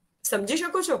 સમજી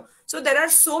શકો છો? So there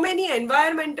are so many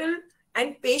environmental and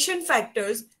patient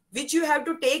factors which you have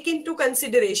to take into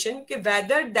consideration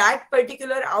whether that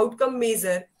particular outcome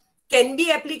measure can be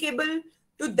applicable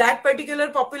to that particular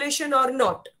population or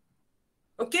not.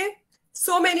 Okay?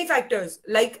 So many factors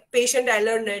like patient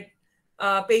alertness,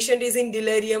 patient is in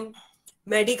delirium,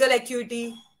 medical acuity,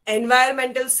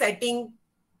 environmental setting.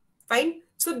 Fine?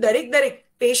 So દરેક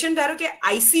patient ધારો કે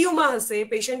આઈસીયુમાં હશે,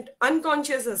 patient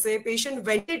unconscious હશે, patient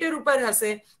ventilator ઉપર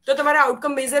હશે, તો તમારા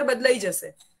outcome measure બદલાઈ જશે.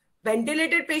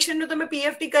 વેન્ટિલેટેડ પેશન્ટનું તમે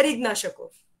પીએફટી કરી જ ના શકો.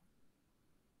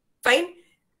 ફાઇન.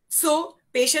 સો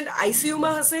પેશન્ટ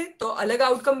આઈસીયુમાં હશે તો અલગ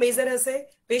આઉટકમ મેઝર હશે,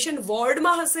 પેશન્ટ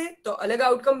વોર્ડમાં હશે તો અલગ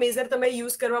આઉટકમ મેઝર તમે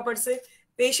યુઝ કરવા પડશે,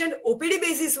 પેશન્ટ ઓપીડી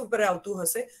બેસિસ ઉપર આવતું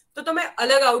હશે તો તમે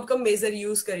અલગ આઉટકમ મેઝર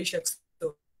યુઝ કરી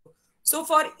શકશો. સો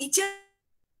for each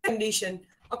condition,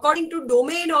 according to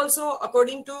domain also,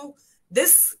 according to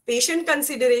this patient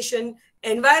consideration,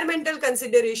 environmental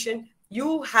consideration, you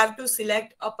have to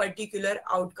select a particular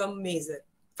outcome measure.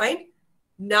 Fine.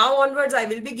 Now onwards, I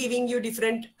will be giving you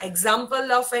different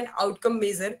example of an outcome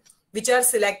measure which are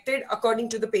selected according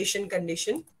to the patient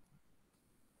condition.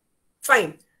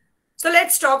 Fine. So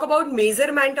let's talk about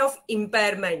measurement of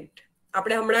impairment.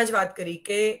 આપણે હમણાં જ વાત કરી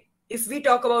કે if we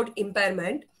talk about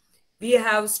impairment, we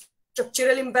have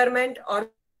structural impairment or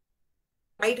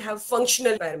might have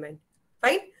functional impairment.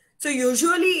 Fine. So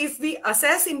usually if we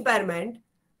assess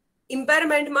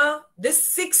impairment ma, these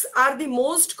 6 are the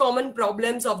most common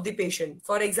problems of the patient.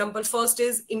 For example, first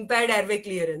is impaired airway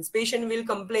clearance. Patient will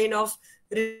complain of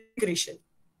recreation.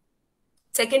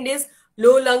 Second is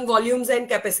low lung volumes and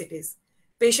capacities.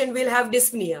 Patient will have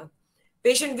dyspnea.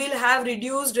 Patient will have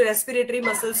reduced respiratory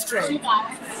muscle strength.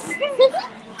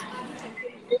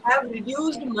 Have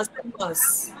reduced muscle mass.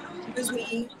 Excuse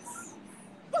me.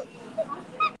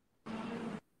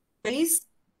 Please.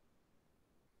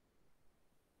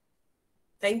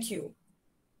 Thank you.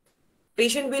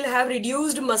 Patient will have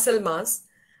reduced muscle mass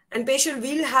and patient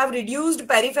will have reduced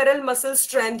peripheral muscle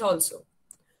strength also.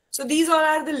 So these all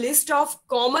are the list of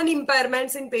common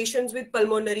impairments in patients with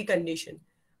pulmonary condition.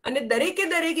 And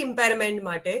dareke impairment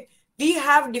mate, we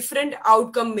have different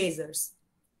outcome measures.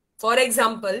 For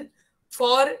example,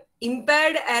 for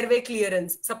impaired airway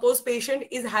clearance, suppose patient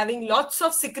is having lots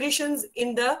of secretions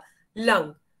in the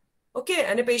lung. Okay,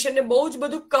 and a patient ne બહુ જ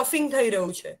બધું coughing થઈ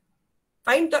રહ્યું છે.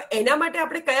 Fine. તો એના માટે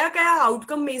આપણે કયા કયા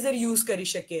આઉટકમ મેઝર યુઝ કરી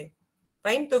શકીએ?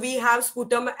 ફાઇન. તો વી હેવ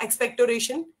સ્પુટમ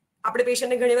એક્સપેક્ટોરેશન. આપણે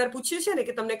પેશન્ટને ઘણીવાર પૂછીએ છીએ ને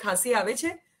કે તમને ખાંસી આવે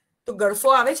છે, તો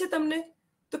ગળફો આવે છે તમને,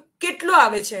 તો કેટલો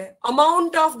આવે છે?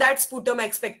 Amount of that sputum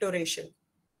એક્સપેક્ટોરેશન.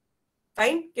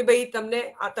 Fine. કે ભાઈ તમને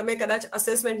તમે કદાચ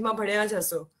અસેસમેન્ટમાં ભણ્યા જ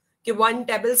હશો કે 1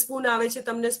 tablespoon આવે છે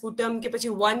તમને સ્પુટમ, કે પછી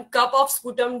 1 cup of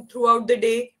sputum throughout the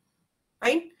day.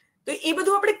 Fine. તો એ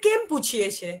બધું આપણે કેમ પૂછીએ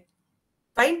છીએ?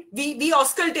 Fine. We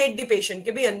auscultate the patient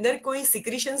કે ભાઈ અંદર કોઈ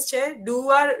secretions છે?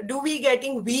 Do we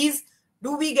getting wheeze?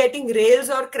 Do we getting rales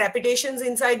or crepitations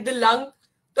inside the lung?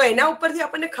 તો એના ઉપરથી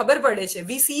આપણને ખબર પડે છે.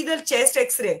 We see the chest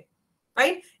x-ray.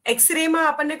 Fine. X-ray માં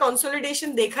આપણને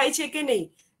consolidation દેખાય છે કે નહીં?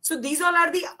 So these all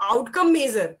are the outcome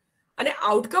measure. અને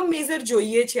outcome measure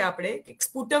જોઈએ છે આપણે,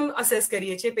 sputum assess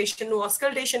કરીએ છીએ, પેશન્ટનું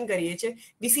auscultation કરીએ છીએ,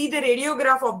 we see the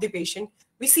radiograph of the patient,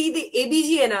 we see the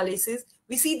ABG analysis,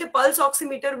 we see the pulse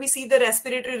oximeter, we see the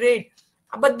respiratory rate.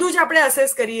 આ બધું જ આપણે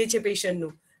assess કરીએ છીએ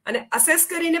પેશન્ટનું. અને assess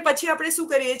કરીને પછી આપણે શું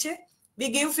કરીએ છીએ? We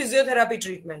give physiotherapy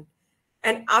treatment.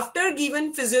 And after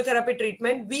given physiotherapy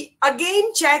treatment, we again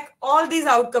check all these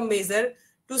outcome measure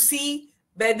to see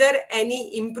whether any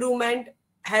improvement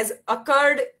has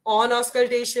occurred on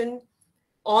auscultation,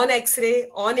 on x ray,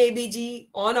 on ABG,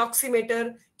 on oximeter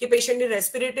કે પેશન્ટની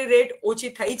respiratory rate ઓછી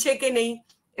થઈ છે કે નહીં,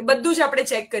 એ બધું જ આપણે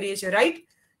check કરીએ છીએ, રાઈટ.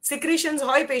 સિક્રિશન્સ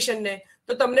હોય પેશન્ટને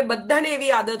તો તમને બધાને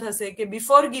એવી આદત હશે કે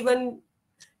બિફોર ગિવન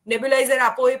નેબ્યુલાઇઝર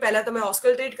આપો એ પહેલા તમે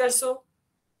ઓસ્કલ્ટેટ કરશો.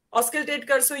 Auscultate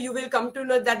કરશો, you will come to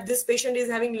know that this patient is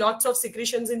having lots of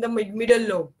secretions in the middle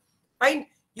lobe. Fine.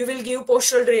 You will give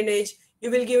postural drainage, you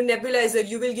will give nebulizer,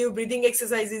 you will give breathing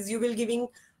exercises, you will giving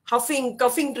huffing,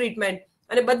 coughing treatment.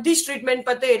 અને બધી જ treatment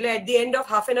પતે એટલે at the end of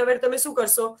half an hour તમે શું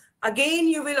કરશો? Again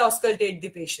you will auscultate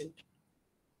the patient.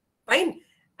 Fine.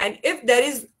 And if there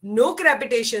is no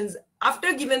crepitations after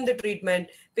given the treatment,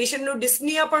 પેશન્ટનું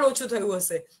dyspnea પણ ઓછું થયું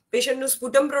હશે, પેશન્ટનું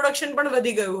sputum production પણ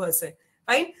વધી ગયું હશે.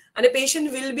 Fine. And a patient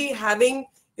will be having,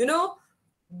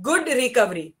 good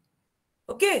recovery.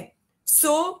 Okay.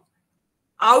 So,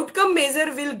 outcome measure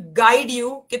will guide you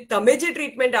કે તમે જે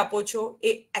ટ્રીટમેન્ટ આપો છો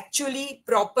એ actually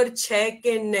proper છે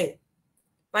કે નહીં.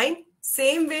 Fine.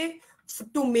 Same way,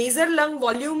 to measure lung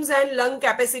volumes and lung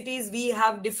capacities, we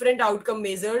have different outcome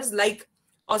measures like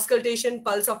auscultation,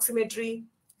 pulse oximetry,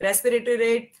 respiratory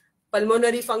rate,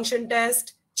 pulmonary function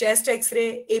test, chest x-ray,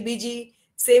 ABG.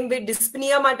 Same way,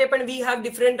 dyspnea માટે પણ we have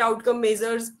different outcome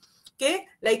measures, okay,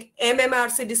 like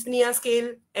MMRC dyspnea scale,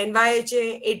 NYHA,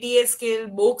 ATA scale,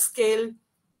 Boak scale,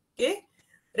 okay.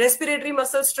 Respiratory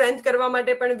muscle strength કરવા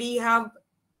માટે પણ we have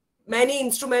many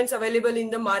instruments available in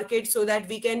the market so that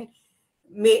we can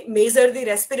measure the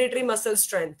respiratory muscle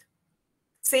strength.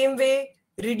 Same way,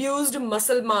 reduced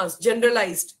muscle mass,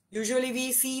 generalized. Usually we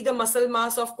see the muscle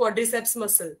mass of quadriceps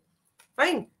muscle.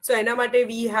 Fine. So એના માટે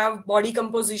we have body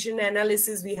composition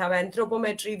analysis, we have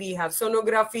anthropometry, we have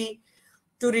sonography.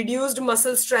 To reduced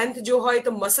muscle strength જો હોય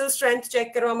તો muscle strength check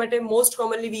કરવા માટે most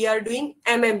commonly we are doing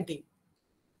MMT.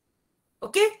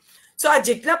 Okay. So આ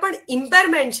જેટલા પણ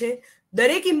impairment છે,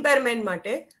 દરેક impairment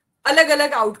માટે અલગ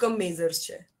અલગ outcome measures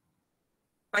છે.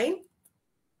 Fine.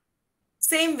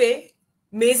 Same way,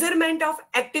 measurement of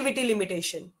activity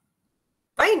limitation.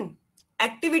 Fine.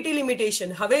 Activity limitation.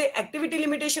 હવે activity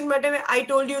limitation માટે I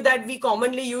told you that we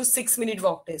commonly use 6-minute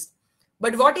walk test.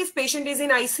 But what if patient is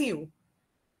in ICU?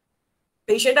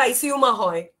 Patient ICU માં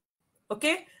હોય,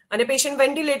 okay, અને patient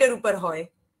ventilator ઉપર હોય,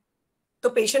 તો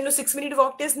patient નું 6-minute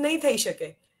walk test નહીં થઈ શકે.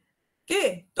 Okay,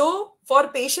 so for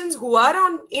patients who are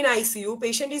in ICU,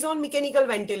 patient is on mechanical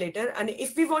ventilator, and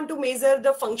if we want to measure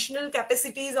the functional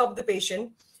capacities of the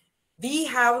patient, we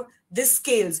have these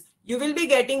scales. You will be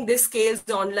getting these scales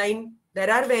online.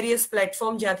 There are various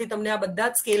platforms જ્યાંથી તમને આ બધા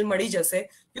scale મળી જશે.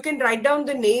 You can write down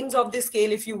the names of the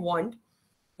scale if you want.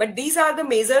 But these are the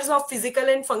measures of physical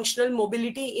and functional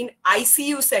mobility in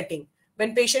ICU setting.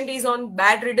 When patient is on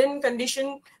bedridden condition,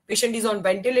 patient is on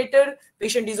ventilator,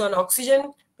 patient is on oxygen,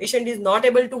 patient is not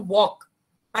able to walk.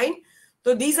 Fine.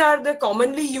 So these are the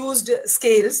commonly used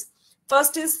scales.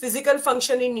 First is physical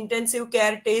function in intensive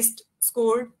care test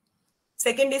scored.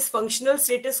 Second is functional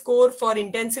status score for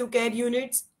intensive care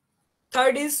units.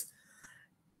 Third is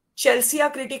Chelsea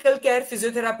critical care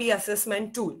physiotherapy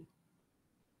assessment tool.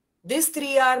 These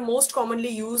three are most commonly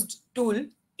used tool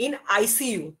in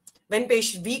ICU when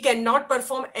we cannot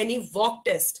perform any walk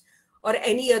test or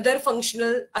any other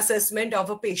functional assessment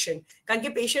of a patient. કારણ કે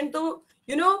patient તો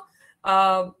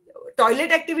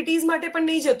toilet activities માટે પણ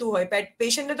નહીં જતું હોય,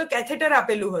 patient ને તો catheter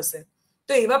આપેલું હશે,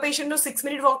 તો એવા patient નો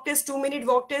 6-minute walk test, 2-minute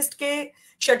walk test કે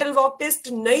shuttle walk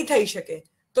test નહીં થઈ શકે.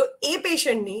 તો એ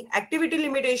patient ની activity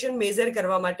limitation measure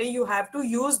કરવા માટે you have to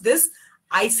use this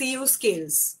ICU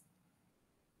scales.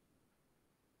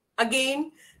 Again,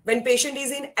 when patient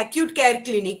is in acute care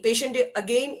clinic, patient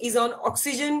again is on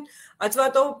oxygen, અથવા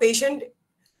તો patient,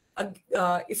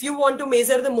 if you want to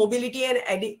measure the mobility and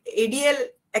ADL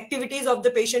activities of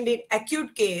the patient in acute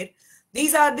care,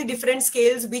 these are the different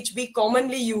scales which we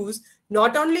commonly use,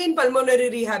 not only in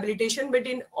pulmonary rehabilitation, but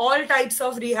in all types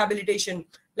of rehabilitation,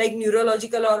 like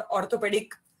neurological or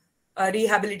orthopedic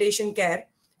rehabilitation care.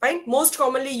 Fine. Most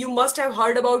commonly, you must have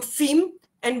heard about FIM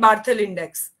and Barthel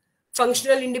index.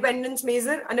 Functional independence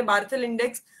major અને बार्थेल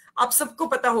index आप सबको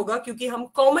पता होगा क्योंकि हम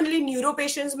commonly neuro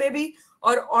patients में भी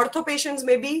और ऑर्थो पेशेंट्स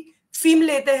में भी फिम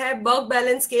लेते हैं, बर्ग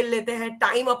बैलेंस स्केल लेते हैं,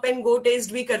 time up and go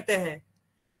test भी करते हैं.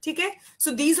 ठीक है.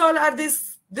 So these all are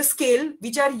this scale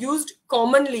which are used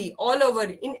commonly all over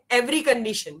in every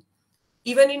condition.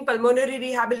 Even in pulmonary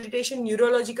rehabilitation,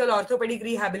 neurological, orthopedic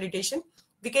rehabilitation,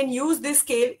 we can use this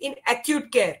scale in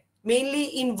acute care, mainly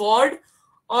in ward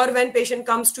or when patient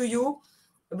comes to you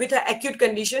with an acute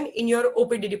condition in your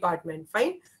OPD department.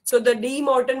 Fine. So the D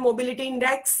Morton mobility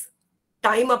index,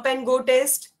 time up and go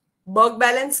test, Berg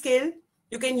balance scale,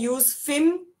 you can use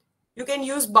FIM, you can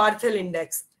use Barthel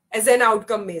index as an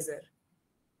outcome measure.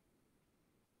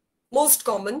 Most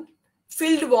common,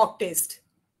 field walk test.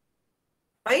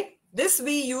 right? This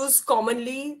we use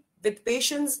commonly with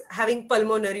patients having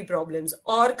pulmonary problems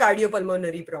or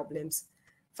cardiopulmonary problems.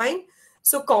 Fine.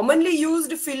 So commonly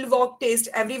used field walk test,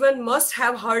 everyone must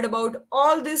have heard about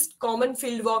all this common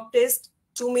field walk test: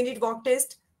 2-minute walk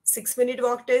test, 6-minute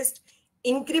walk test,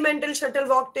 incremental shuttle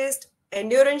walk test,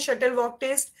 endurance shuttle walk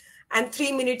test, and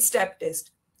 3-minute step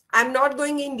test. I'm not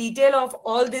going in detail of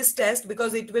all this test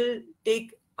because it will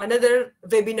take another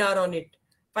webinar on it.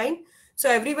 Fine. So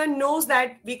everyone knows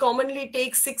that we commonly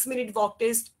take 6-minute walk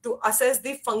test to assess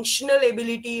the functional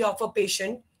ability of a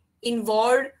patient in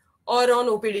ward or on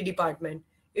OPD department.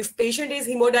 If patient is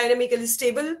hemodynamically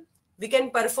stable, we can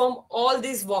perform all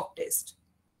these walk tests.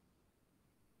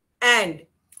 And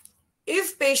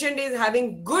if patient is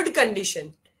having good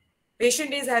condition,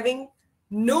 patient is having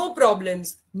no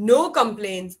problems, no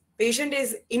complaints, patient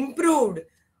is improved,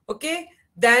 okay,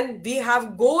 then we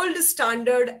have gold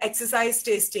standard exercise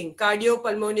testing,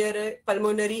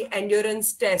 cardiopulmonary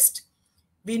endurance test.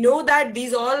 We know that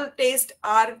these all tests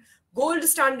are gold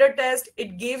standard test.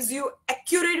 It gives you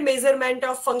accurate measurement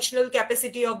of functional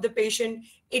capacity of the patient.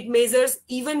 It measures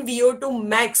even VO2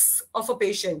 max of a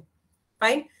patient.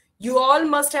 Fine. You all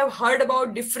must have heard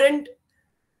about different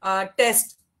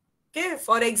tests. Okay.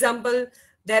 For example,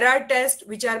 there are tests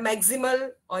which are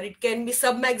maximal or it can be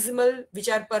submaximal, which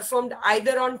are performed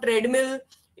either on treadmill.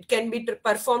 It can be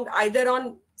performed either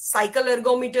on cycle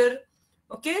ergometer.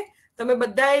 Okay. તમે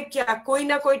બધાએ કોઈ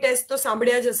ના કોઈ test તો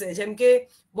સાંભળ્યા જ હશે, જેમ કે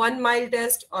 1 mile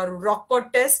test or rockport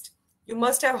test. You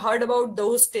must have heard about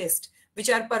those tests which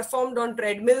are performed on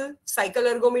treadmill, cycle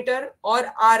ergometer, or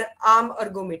our arm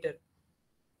ergometer.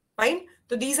 Fine.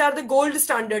 So these are the gold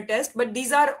standard tests, but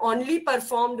these are only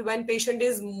performed when patient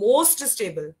is most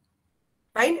stable.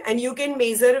 Fine. And you can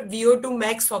measure VO2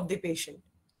 max of the patient.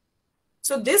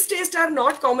 So these tests are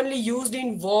not commonly used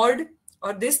in ward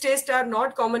or these tests are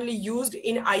not commonly used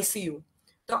in ICU.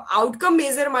 તો outcome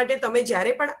measure માટે તમે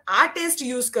જ્યારે પણ આ test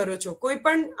use કરો છો, કોઈ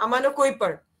પણ આમાંનો કોઈ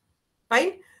પણ,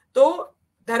 ફાઇન, તો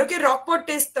ધારો કે રોકપોટ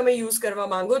ટેસ્ટ તમે યુઝ કરવા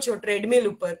માંગો છો ટ્રેડમિલ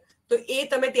ઉપર, તો એ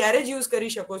તમે ત્યારે જ યુઝ કરી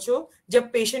શકો છો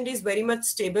જબ patient is very much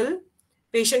stable,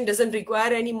 patient doesn't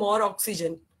require any more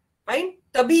oxygen. Fine,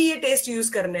 તभी ये टेस्ट यूज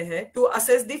करने हैं to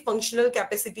assess the functional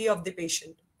capacity of the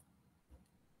patient.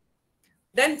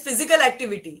 Then physical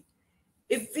activity.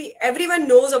 If everyone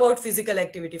knows about physical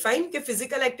activity, fine.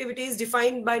 Physical activity is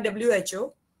defined by WHO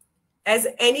as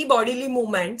any bodily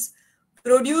movements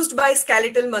produced by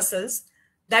skeletal muscles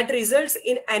that results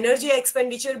in energy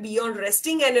expenditure beyond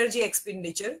resting energy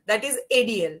expenditure, that is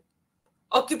ADL.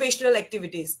 Occupational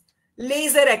activities,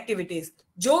 leisure activities,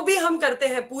 जो भी हम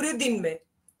करते हैं पूरे दिन में,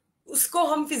 उसको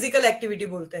हम physical activity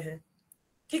बोलते हैं.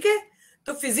 ठीक है.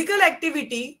 तो physical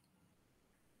activity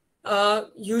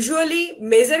usually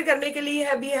measure करने के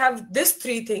लिए we have these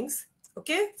 3 things.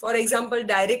 Okay. For example,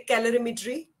 direct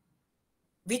calorimetry,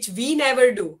 which we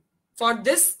never do. For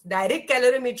this direct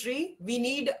calorimetry, we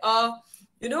need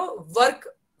work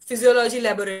physiology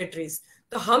laboratories.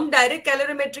 तो हम डायरेक्ट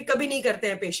कैलोरीमेट्री कभी नहीं करते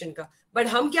हैं पेशेंट का, बट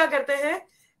हम क्या करते हैं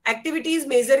एक्टिविटीज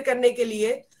मेजर करने के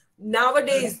लिए.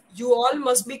 Nowadays you all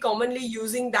must be commonly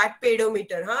using that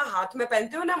pedometer. हाँ, हाथ में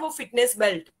पहनते हो ना वो फिटनेस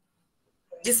बेल्ट,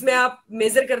 जिसमें आप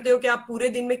मेजर करते हो कि आप पूरे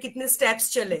दिन में कितने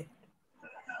स्टेप्स चले.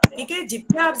 ठीक है.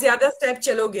 जितने आप ज्यादा स्टेप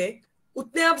चलोगे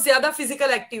उतने आप ज्यादा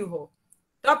फिजिकल एक्टिव हो.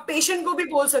 तो आप पेशेंट को भी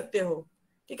बोल सकते हो.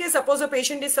 ठीक है. Suppose a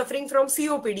patient is suffering from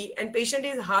COPD and patient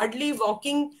is hardly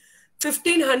walking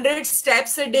 1500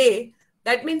 steps a day.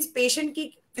 That means patient की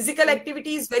physical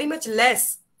activity is very much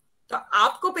less. तो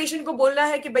आपको पेशेंट को बोलना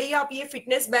है कि भैया आप ये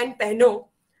फिटनेस बैंड पहनो,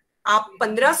 आप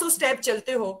 1500 स्टेप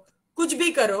चलते हो, कुछ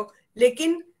भी करो,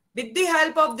 लेकिन with the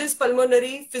help of this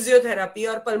pulmonary physiotherapy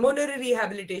or pulmonary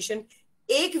rehabilitation,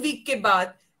 एक वीक के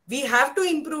बाद we have to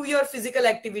improve your physical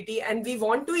activity and we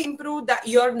want to improve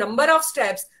your number of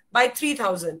steps by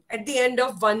 3000 at the end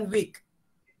of 1 week.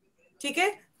 ठीक है.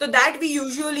 So that we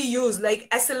usually use like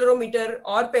accelerometer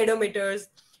or pedometers.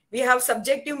 We have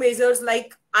subjective measures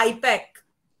like IPAC,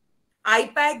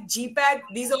 GPAC.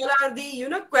 These all are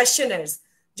the questionnaires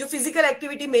जो physical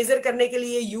activity measure करने के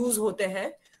लिए use होते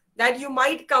हैं, that you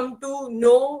might come to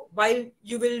know while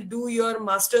you will do your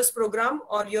master's program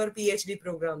or your PhD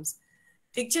programs.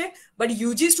 ठीक છે. But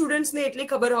UG students ને એટલી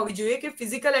ખબર હોવી જોઈએ કે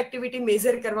physical activity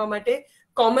measure કરવા માટે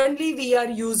commonly we are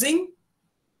using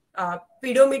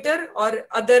pedometer or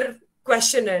other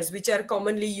questionnaires which are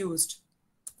commonly used.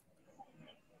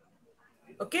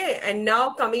 Okay. And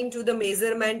now coming to the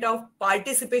measurement of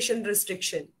participation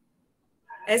restriction.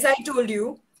 As I told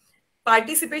you,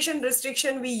 participation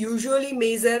restriction we usually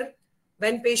measure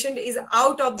when patient is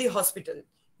out of the hospital.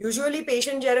 Usually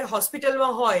patient જ્યારે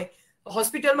હોસ્પિટલમાં હોય,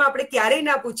 હોસ્પિટલમાં આપણે ક્યારેય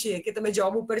ના પૂછીએ કે તમે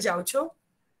જોબ ઉપર જાઓ છો.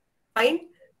 ફાઇન.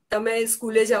 તમે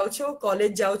સ્કૂલે જાઓ છો,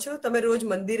 કોલેજ જાઓ છો, તમે રોજ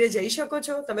મંદિરે જઈ શકો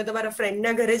છો, તમે તમારા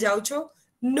ફ્રેન્ડના ઘરે જાઓ છો?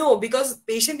 નો, because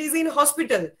patient is in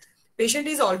hospital. Patient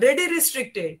is already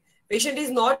restricted. Patient is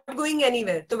not going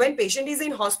anywhere. So when patient is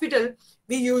in hospital,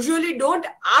 we usually don't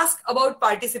ask about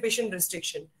participation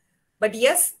restriction. But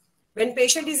yes, when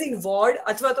patient is in ward,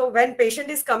 athwa to when patient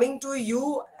is coming to you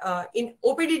in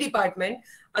OPD department,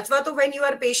 athwa to when you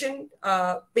are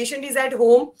patient is at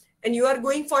home and you are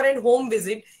going for a home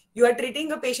visit, you are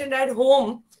treating a patient at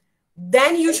home,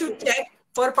 then you should check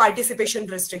for participation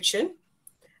restriction.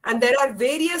 And there are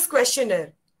various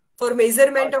questionnaire for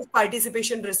measurement of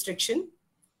participation restriction,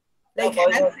 like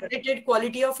health related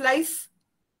quality of life,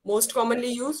 most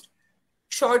commonly used,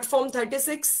 short form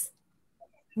 36,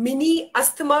 mini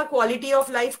asthma quality of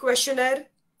life questionnaire,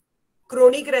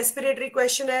 chronic respiratory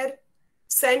questionnaire,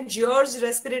 St. George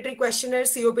respiratory questionnaire,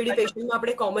 COPD patient માં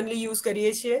આપણે commonly use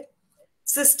કરીએ છીએ,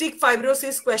 cystic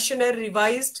fibrosis questionnaire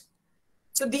revised.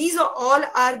 So these are all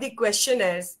are the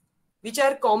questionnaires which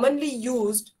are commonly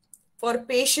used for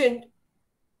patient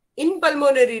in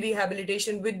pulmonary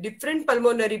rehabilitation with different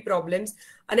pulmonary problems,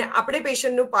 અને આપણે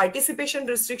પેશન્ટનું participation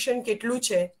restriction કેટલું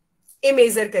છે એ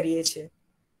measure કરીએ છીએ.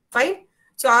 ફાઇન.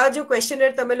 So આ જો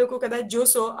questionnaire તમે લોકો કદાચ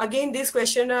જોશો, again these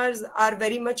questionnaires are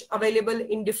very much available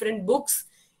in different books.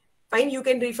 Fine, you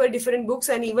can refer different books,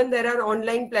 and even there are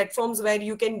online platforms where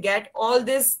you can get all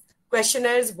these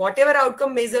questionnaires. Whatever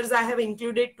outcome measures I have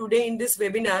included today in this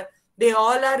webinar, they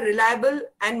all are reliable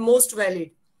and most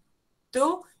valid.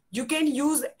 So you can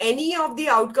use any of the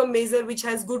outcome measure which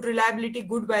has good reliability,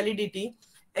 good validity,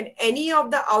 and any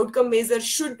of the outcome measure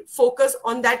should focus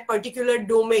on that particular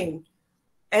domain.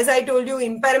 As I told you,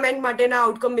 impairment માટેના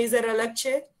outcome measure અલગ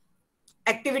છે,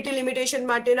 activity limitation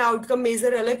માટેના outcome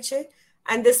measure અલગ છે,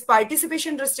 and this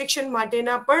participation restriction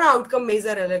માટેના પણ outcome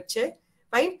measure અલગ છે.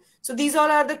 Fine. So these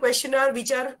all are the questionnaire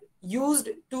which are used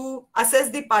to assess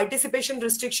the participation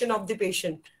restriction of the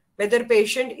patient, whether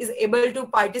patient is able to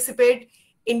participate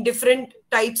in different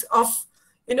types of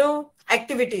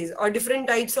activities or different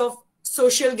types of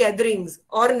social gatherings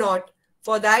or not.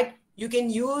 For that you can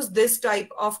use this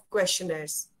type of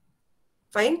questionnaires.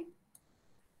 Fine.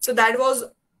 So that was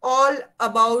all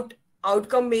about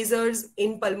outcome measures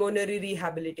in pulmonary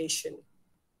rehabilitation.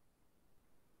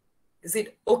 Is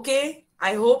it okay?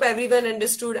 I hope everyone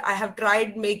understood. I have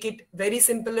tried make it very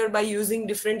simpler by using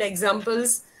different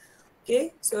examples.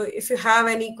 Okay, so if you have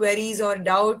any queries or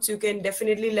doubts, you can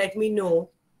definitely let me know.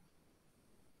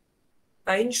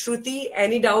 Fine. Shruti,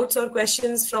 any doubts or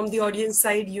questions from the audience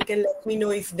side, you can let me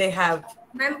know if they have.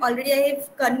 Ma'am, already I have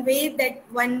conveyed that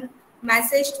one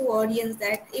message to audience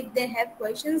that if they have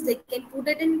questions, they can put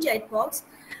it in chat box.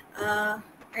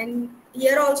 And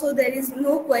here also there is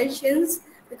no questions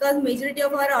because majority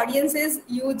of our audience is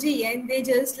UG and they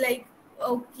just like,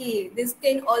 okay, this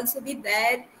can also be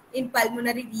there in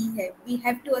pulmonary rehab. We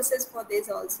have to assess for this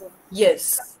also.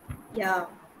 Yes. Yeah.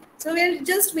 So we're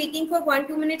just waiting for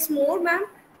 1-2 minutes more, ma'am.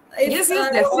 Yes,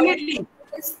 definitely.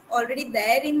 Is already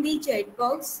there in the chat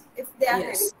box if they are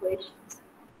having questions.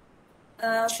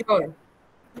 Sure.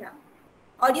 Yeah.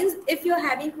 Audience, if you're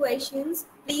having questions,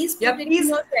 please put it please. in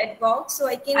your chat box so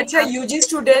I can. અચ્છા, UG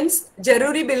students,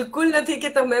 જરૂરી બિલકુલ નથી કે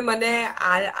તમે મને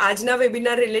આજના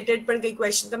webinar related પણ કઈ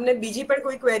ક્વેશ્ચન, તમને બીજી પણ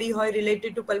કોઈ ક્વેરી હોય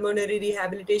related to pulmonary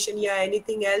rehabilitation yeah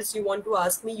anything else you want to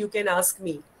ask me, you can ask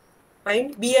me.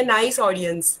 Fine. B a nice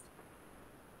audience.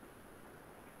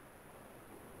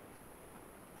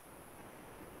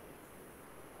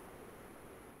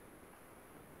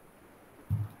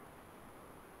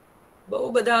 બહુ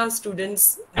બધા students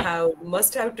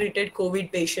must have treated COVID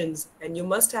patients, and you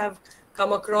must have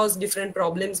come across different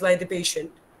problems by the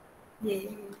patient.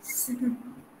 Yes.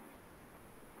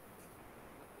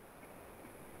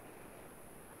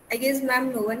 I guess, ma'am,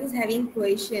 no one is having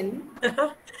question.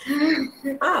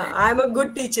 I'm a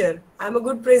good teacher. I'm a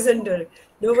good presenter.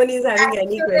 No one is having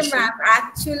any question.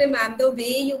 Actually, ma'am, the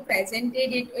way you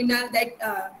presented it,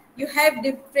 you have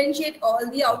differentiate all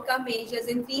the outcome measures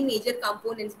in 3 major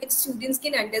components, which students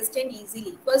can understand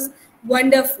easily. It was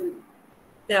wonderful.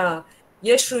 Yeah.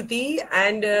 Yes, Shruti.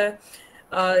 And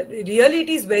really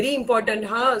it is very important,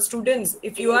 students,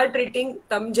 if you are treating,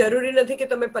 જરૂરી નથી કે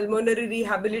તમે pulmonary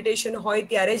rehabilitation હોય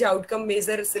ત્યારે જ outcome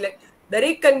measure select.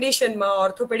 દરેક conditionમાં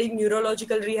orthopedic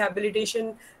neurological rehabilitation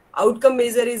outcome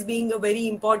measure is being a very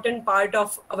important part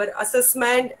of our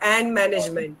assessment and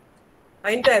management.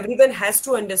 And everyone has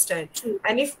to understand.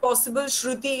 And if possible,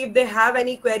 Shruti, if they have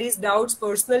any queries, doubts,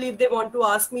 personally, if they want to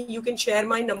ask me, you can share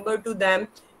my number to them.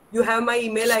 You have my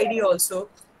email ID also.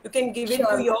 You can give it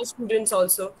to your students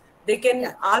also. They can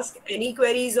ask any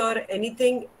queries or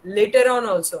anything later on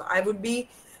also. I would be,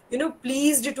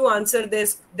 pleased to answer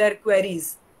their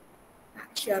queries.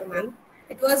 Sure, ma'am. Right?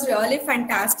 It was really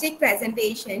fantastic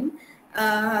presentation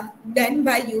done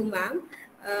by you, ma'am.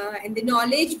 And the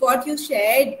knowledge what you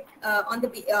shared on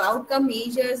the outcome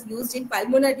measures used in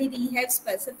pulmonary rehab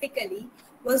specifically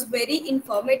was very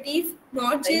informative,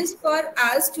 not Thank just for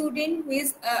our student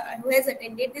who has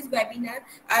attended this webinar,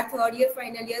 our third year,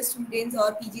 final year students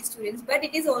or PG students, but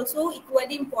it is also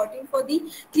equally important for the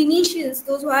clinicians,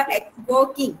 those who are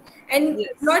working, and Yes.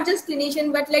 not just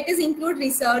clinician, but let us include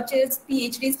researchers,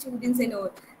 PhD students, and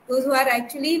all those who are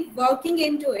actually working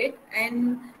into it,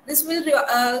 and this will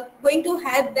going to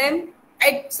help them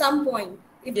at some point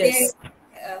if they Yes.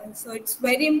 so it's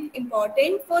very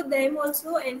important for them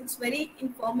also, and it's very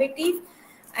informative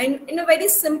and in a very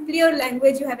simpler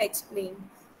language you have explained.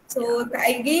 Yeah. So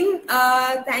again,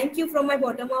 thank you from my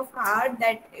bottom of heart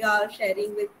that you are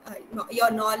sharing with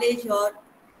your knowledge, your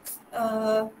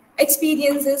uh,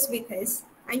 experiences with us.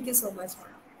 Thank you so much,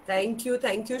 ma'am. Thank you.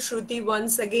 Thank you, Shruti.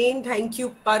 Once again, thank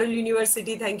you, Parul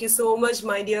University. Thank you so much,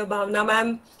 my dear Bhavna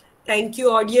ma'am. Thank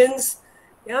you, audience.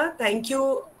 Yeah, thank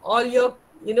you, all your,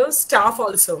 staff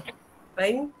also.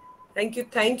 Fine. Thank you.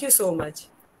 Thank you so much.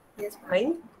 Yes, ma'am.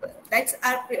 Fine. That's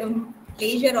our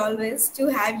pleasure always to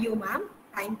have you, ma'am.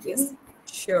 Thank Yes, you.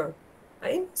 sure.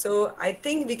 Fine. So I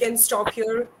think we can stop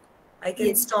here. I can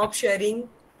Yes. stop sharing.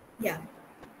 Yeah.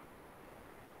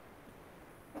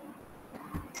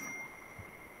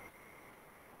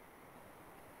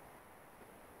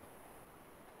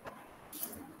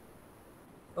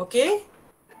 Okay.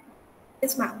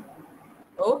 Yes, ma'am.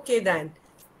 Okay, then.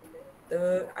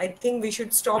 I think we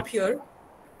should stop here.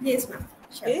 Yes, ma'am.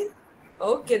 Sure. Okay.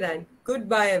 Okay, then.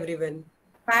 Goodbye, everyone.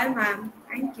 Bye, ma'am.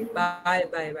 Thank you. Bye,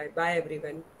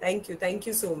 everyone. Thank you. Thank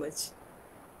you so much.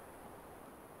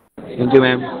 Thank you,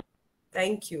 ma'am.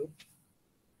 Thank you.